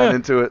 She's not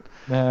into it?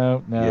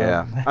 No.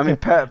 Yeah. I mean,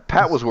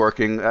 Pat was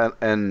working,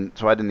 and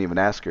so I didn't even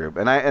ask her.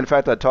 And in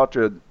fact, I talked to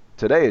her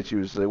today, and she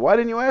was like, why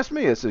didn't you ask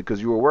me? I said, because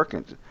you were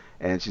working.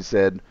 And she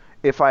said,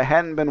 if I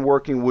hadn't been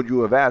working, would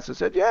you have asked? I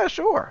said, yeah,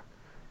 sure.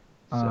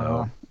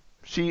 So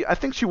I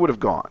think she would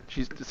have gone.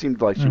 It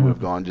seemed like she would have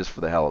gone just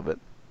for the hell of it.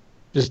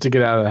 Just to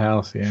get out of the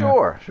house, yeah.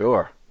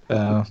 Sure.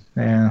 Oh,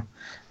 yeah.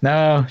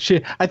 No,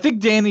 I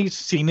think Danny's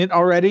seen it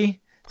already.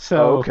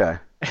 So okay.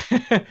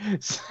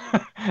 So,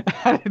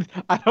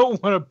 I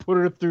don't want to put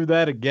her through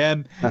that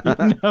again.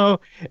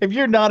 If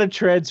you're not a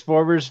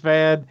Transformers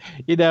fan,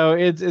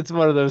 it's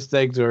one of those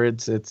things where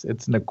it's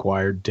an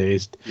acquired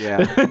taste.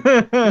 Yeah.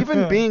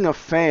 Even being a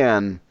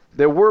fan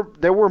there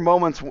were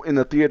moments in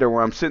the theater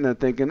where I'm sitting there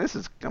thinking,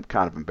 I'm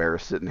kind of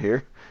embarrassed sitting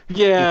here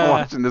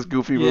watching this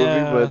goofy movie,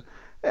 but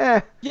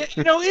Yeah,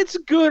 it's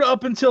good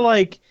up until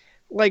like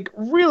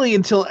really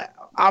until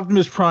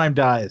Optimus Prime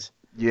dies.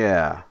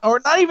 yeah.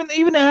 Or not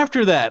even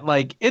after that.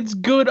 Like it's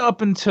good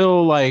up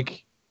until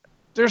like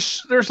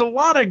there's a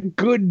lot of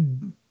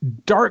good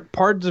dark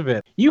parts of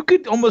it. You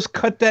could almost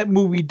cut that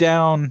movie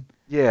down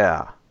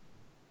Yeah.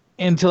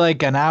 into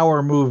like an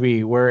hour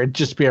movie where it'd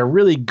just be a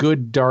really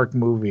good dark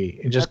movie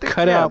and just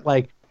cut out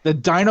like the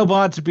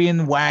Dinobots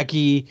being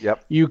wacky.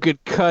 Yep. You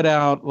could cut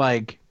out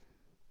like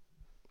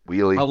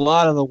Wheelie. a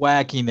lot of the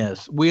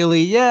wackiness.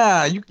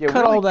 Wheelie, you could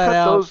cut really all that cut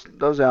out.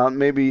 Those out.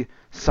 Maybe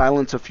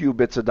silence a few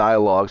bits of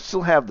dialogue.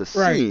 Still have the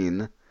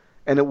scene,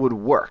 and it would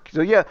work.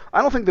 So yeah,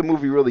 I don't think the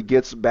movie really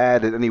gets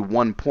bad at any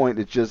one point.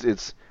 It's just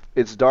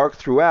it's dark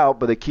throughout,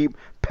 but they keep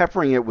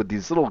peppering it with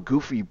these little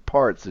goofy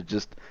parts that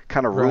just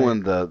kind of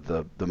ruin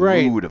the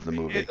mood of the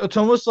movie. It's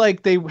almost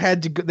like they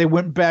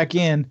went back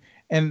in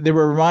and they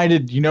were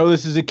reminded,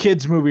 this is a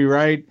kids movie,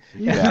 right?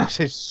 Yeah. And they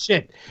said,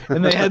 shit.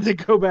 And they had to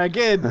go back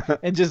in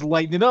and just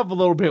lighten it up a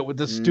little bit with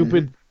the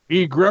stupid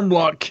E.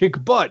 Grimlock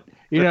kick butt,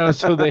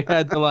 so they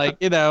had to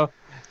all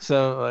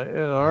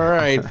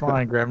right,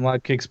 fine,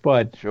 Grimlock kicks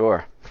butt.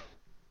 Sure.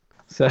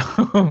 So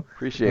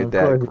appreciate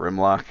that,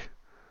 Grimlock.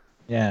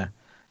 Yeah.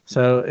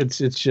 So it's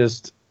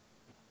just,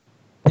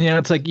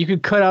 it's like you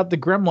could cut out the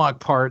Grimlock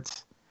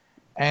parts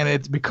and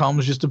it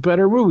becomes just a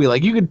better movie.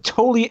 Like you could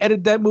totally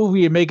edit that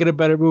movie and make it a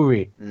better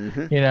movie,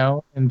 and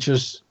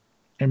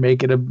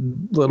make it a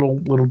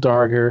little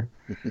darker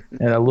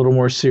and a little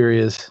more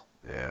serious.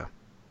 Yeah.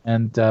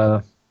 And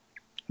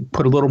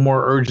put a little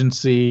more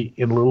urgency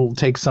and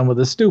take some of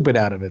the stupid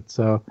out of it.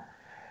 So,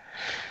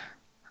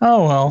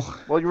 oh well.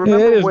 Well, you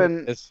remember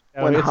when it's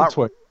when Hot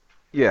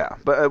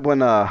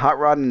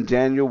Rod and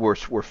Daniel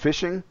were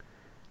fishing,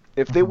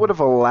 if they would have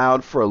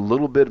allowed for a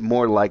little bit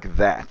more like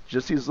that,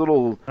 just these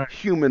little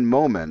human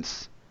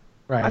moments,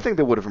 I think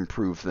they would have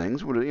improved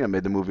things. Would have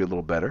made the movie a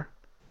little better.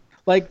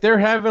 Like they're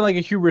having like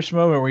a hubris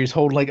moment where he's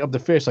holding up the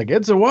fish, like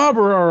it's a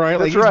whopper, all right.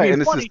 That's like, right,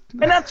 and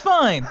that's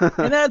fine,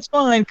 and that's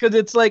fine because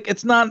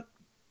it's not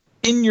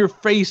in your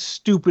face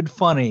stupid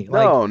funny.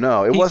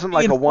 No, it wasn't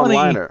like a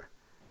one-liner.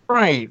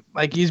 Right,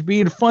 like he's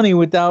being funny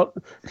without,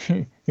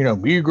 me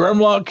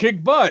Grimlock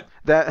kick butt.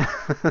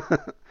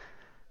 That,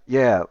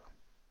 yeah,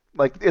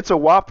 like it's a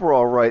whopper,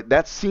 all right.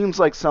 That seems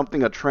like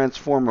something a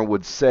Transformer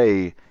would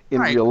say in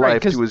real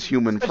life to his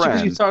human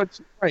friend. He's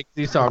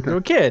talking to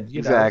a kid.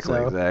 Exactly,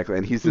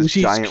 and he's this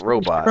giant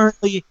robot.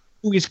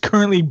 Who he's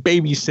currently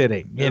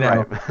babysitting.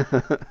 Right.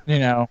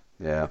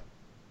 Yeah.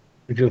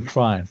 Which is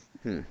fine.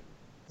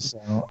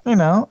 So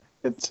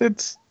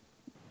it's.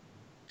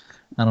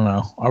 I don't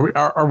know.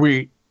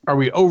 Are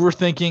we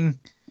overthinking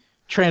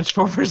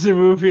Transformers the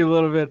movie a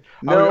little bit?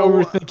 No. Are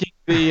we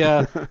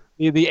overthinking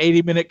the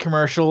 80-minute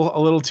commercial a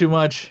little too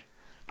much?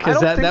 Because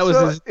that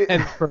was his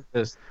end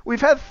purpose. We've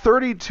had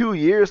 32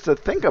 years to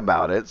think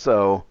about it,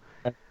 so.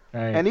 Right.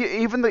 And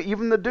even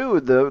the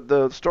dude,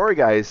 the story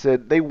guy,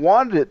 said they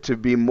wanted it to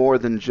be more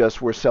than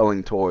just we're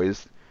selling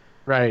toys.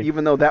 Right.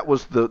 Even though that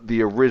was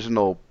the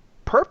original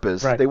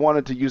purpose, they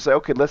wanted to use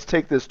okay, let's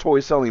take this toy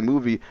selling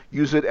movie,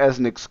 use it as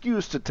an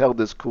excuse to tell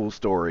this cool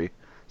story.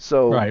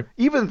 So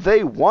even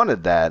they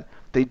wanted that,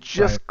 they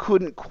just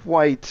couldn't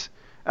quite.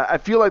 I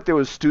feel like there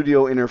was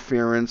studio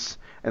interference.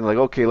 And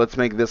okay, let's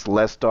make this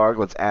less dark.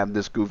 Let's add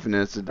this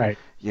goofiness. And,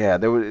 yeah,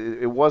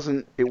 it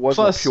wasn't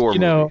Plus, a pure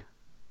movie.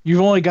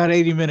 You've only got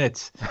 80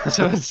 minutes,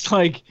 so it's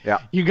like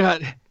you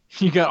got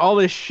all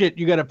this shit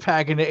you got to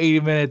pack into 80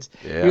 minutes.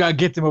 Yeah. You got to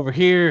get them over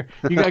here.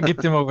 You got to get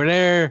them over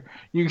there.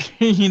 You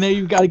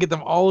got to get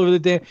them all over the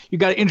damn. You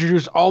got to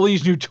introduce all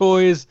these new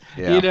toys.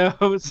 Yeah.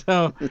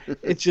 So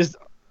it's just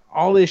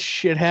all this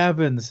shit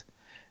happens,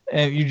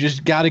 and you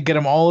just got to get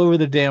them all over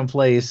the damn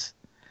place.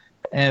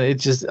 And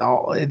it's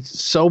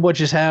so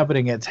much is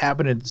happening. It's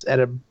happening at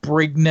a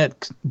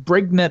breakneck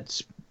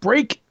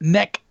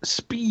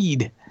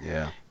speed.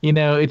 Yeah.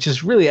 It's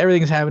just really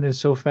everything's happening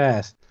so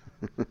fast.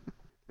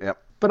 Yep.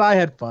 But I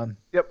had fun.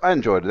 Yep, I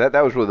enjoyed it.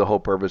 That was really the whole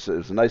purpose. It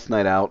was a nice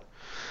night out.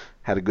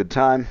 Had a good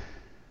time.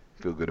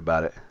 Feel good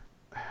about it.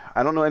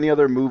 I don't know any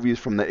other movies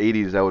from the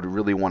 80s I would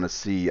really want to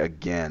see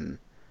again.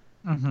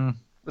 Mm-hmm.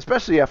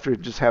 Especially after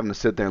just having to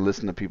sit there and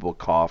listen to people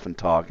cough and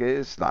talk.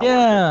 It's not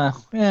worth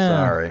it. Yeah.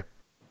 Sorry.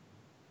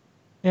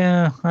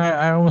 Yeah,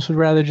 I almost would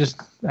rather just.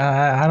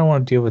 I don't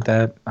want to deal with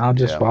that. I'll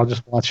just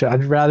watch it.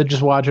 I'd rather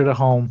just watch it at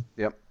home.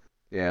 Yep.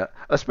 Yeah.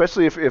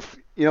 Especially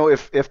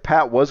if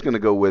Pat was going to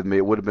go with me,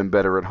 it would have been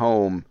better at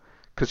home,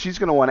 because she's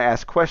going to want to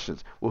ask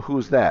questions. Well,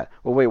 who's that?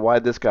 Well, wait, why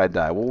did this guy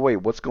die? Well, wait,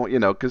 what's going?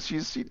 Because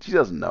she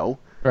doesn't know.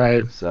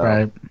 Right. So.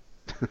 Right.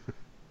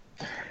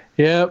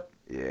 Yep.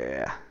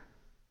 Yeah.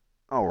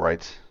 All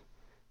right.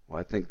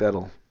 Well, I think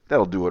that'll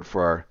do it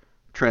for our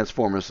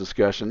Transformers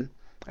discussion,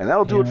 and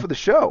that'll do it for the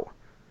show.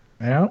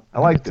 Yeah, I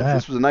liked it.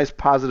 This was a nice,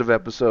 positive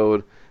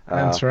episode.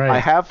 That's right. I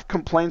have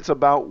complaints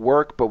about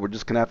work, but we're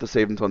just going to have to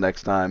save until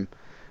next time.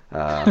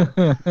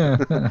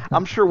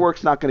 I'm sure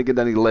work's not going to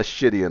get any less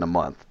shitty in a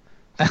month.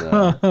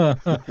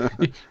 So,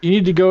 You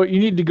need to go. You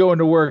need to go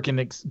into work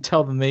and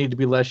tell them they need to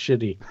be less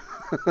shitty,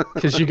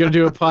 because you're gonna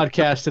do a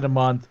podcast in a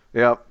month.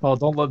 yep, Well,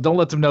 don't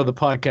let them know the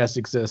podcast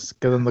exists,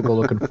 because then they'll go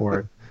looking for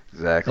it, and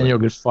exactly. you'll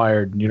get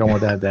fired. And you don't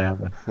want that to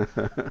happen.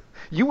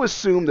 You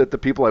assume that the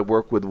people I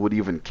work with would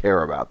even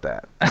care about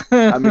that.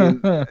 I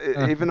mean,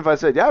 even if I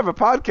said, yeah, I have a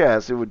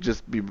podcast, it would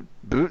just be,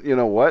 you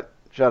know what?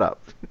 Shut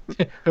up.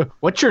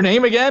 What's your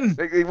name again?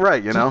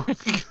 Right, you know?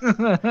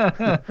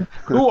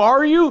 Who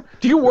are you?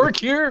 Do you work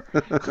here?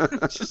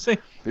 Just say,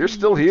 You're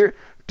still here?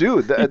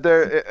 Dude,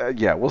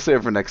 yeah, we'll save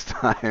it for next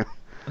time.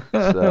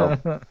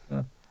 So,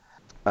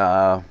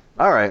 all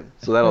right,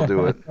 so that'll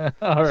do it.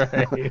 all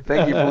right.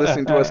 Thank you for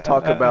listening to us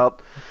talk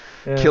about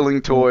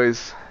killing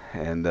toys,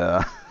 and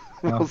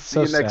we'll see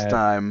so you next sad.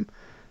 time.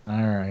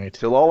 All right.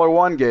 Till all are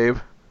one, Gabe.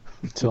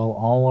 Till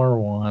all are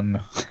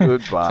one.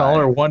 Goodbye. Till all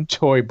are one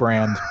toy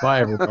brand. Bye,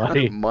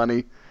 everybody.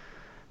 Money.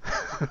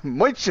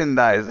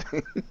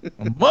 Merchandising.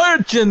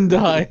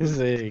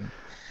 Merchandising.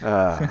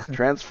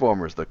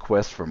 Transformers, the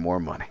quest for more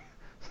money.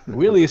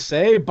 Really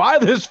say, buy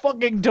this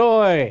fucking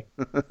toy.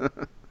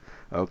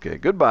 Okay,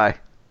 goodbye.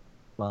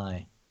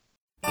 Bye.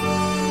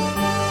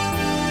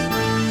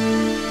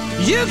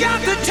 You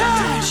got the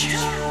touch.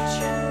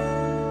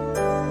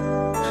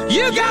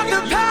 You got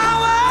the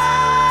power.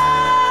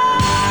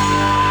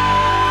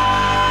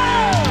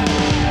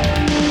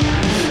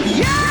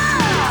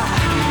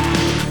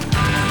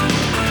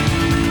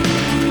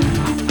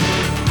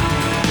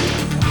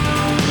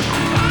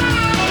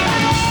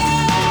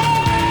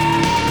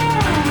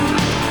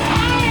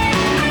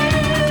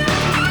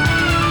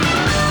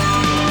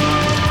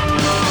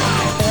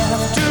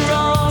 After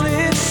all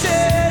is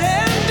said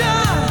and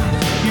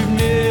done, you've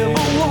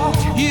never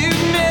walked,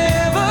 you've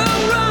never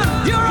run,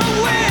 you're a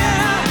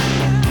winner.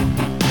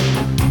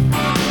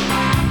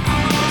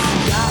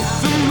 Got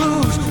the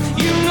moves,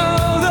 you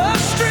know the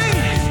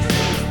street,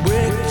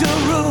 break the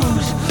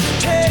rules,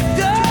 take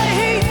the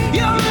heat,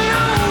 you're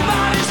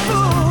nobody's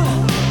fool.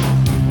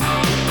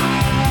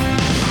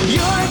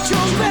 You're at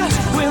your best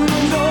when the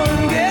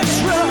going gets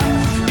rough.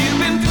 You've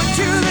been put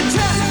to the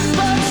test,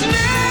 but it's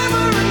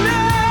never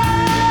enough.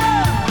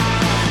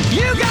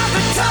 You got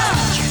the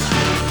touch.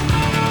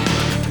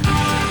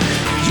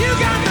 You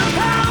got the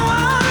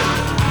power.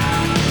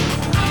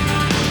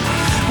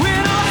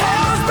 When all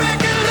hell's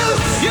breaking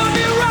loose, you'll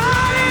be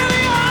right in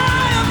the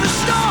eye of the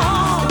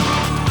storm.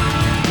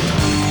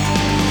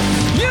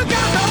 You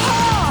got the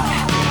heart.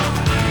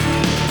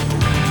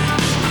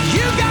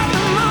 You got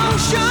the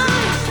motion.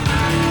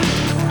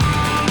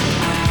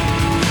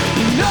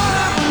 You know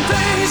that when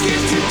things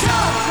get too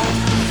tough,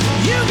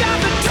 you got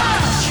the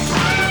touch.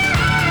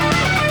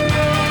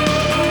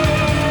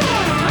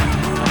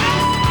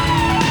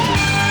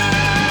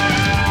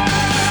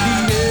 You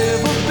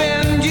never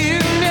bend, you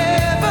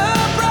never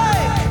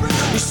break.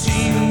 You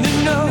seem to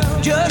know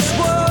just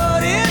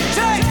what it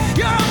takes.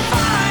 You're a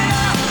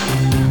fighter.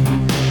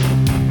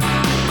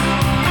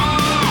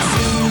 It's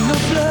in the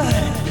blood,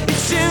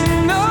 it's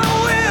in the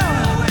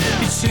will,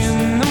 it's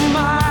in the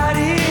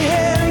mighty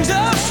hands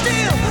of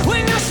steel.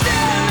 When you're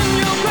standing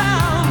your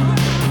ground,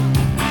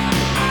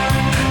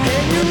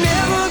 and you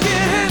never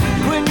get hit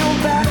when your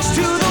back's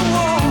to the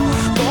wall.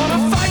 Gonna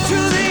fight to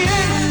the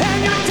end, and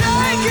you're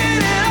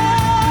taking it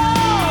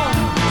all.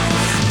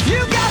 You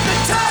got the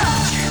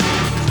touch.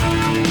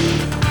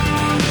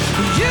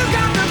 You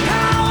got the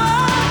power.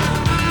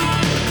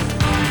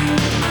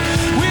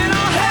 When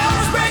all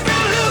hell's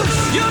breaking loose,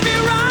 you'll be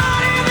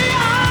right in the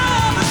eye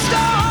of the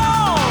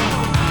storm.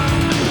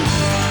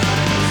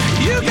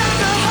 You got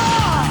the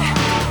heart.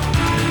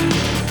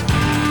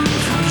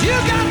 You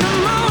got the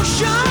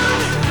motion.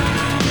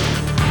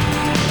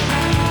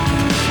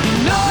 You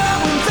know that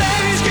when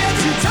things get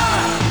too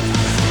tough,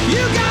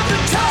 you got the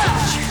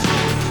touch.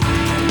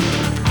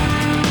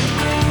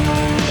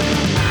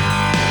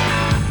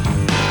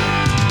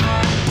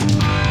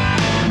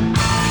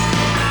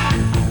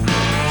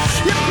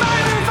 You're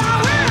fighting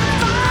fire with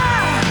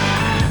fire.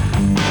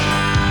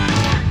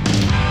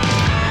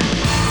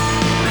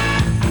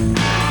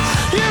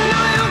 You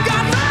know you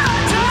got the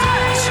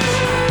touch.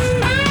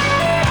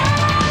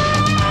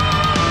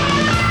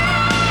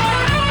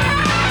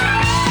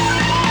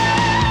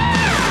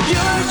 You're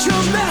at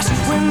your best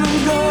when the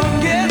going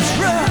gets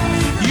rough.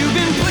 You've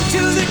been put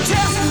to the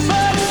test,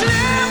 but it's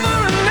never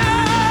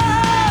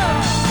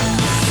enough.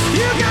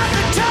 You got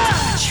the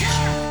touch.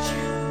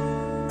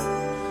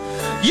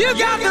 You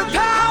got the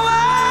power.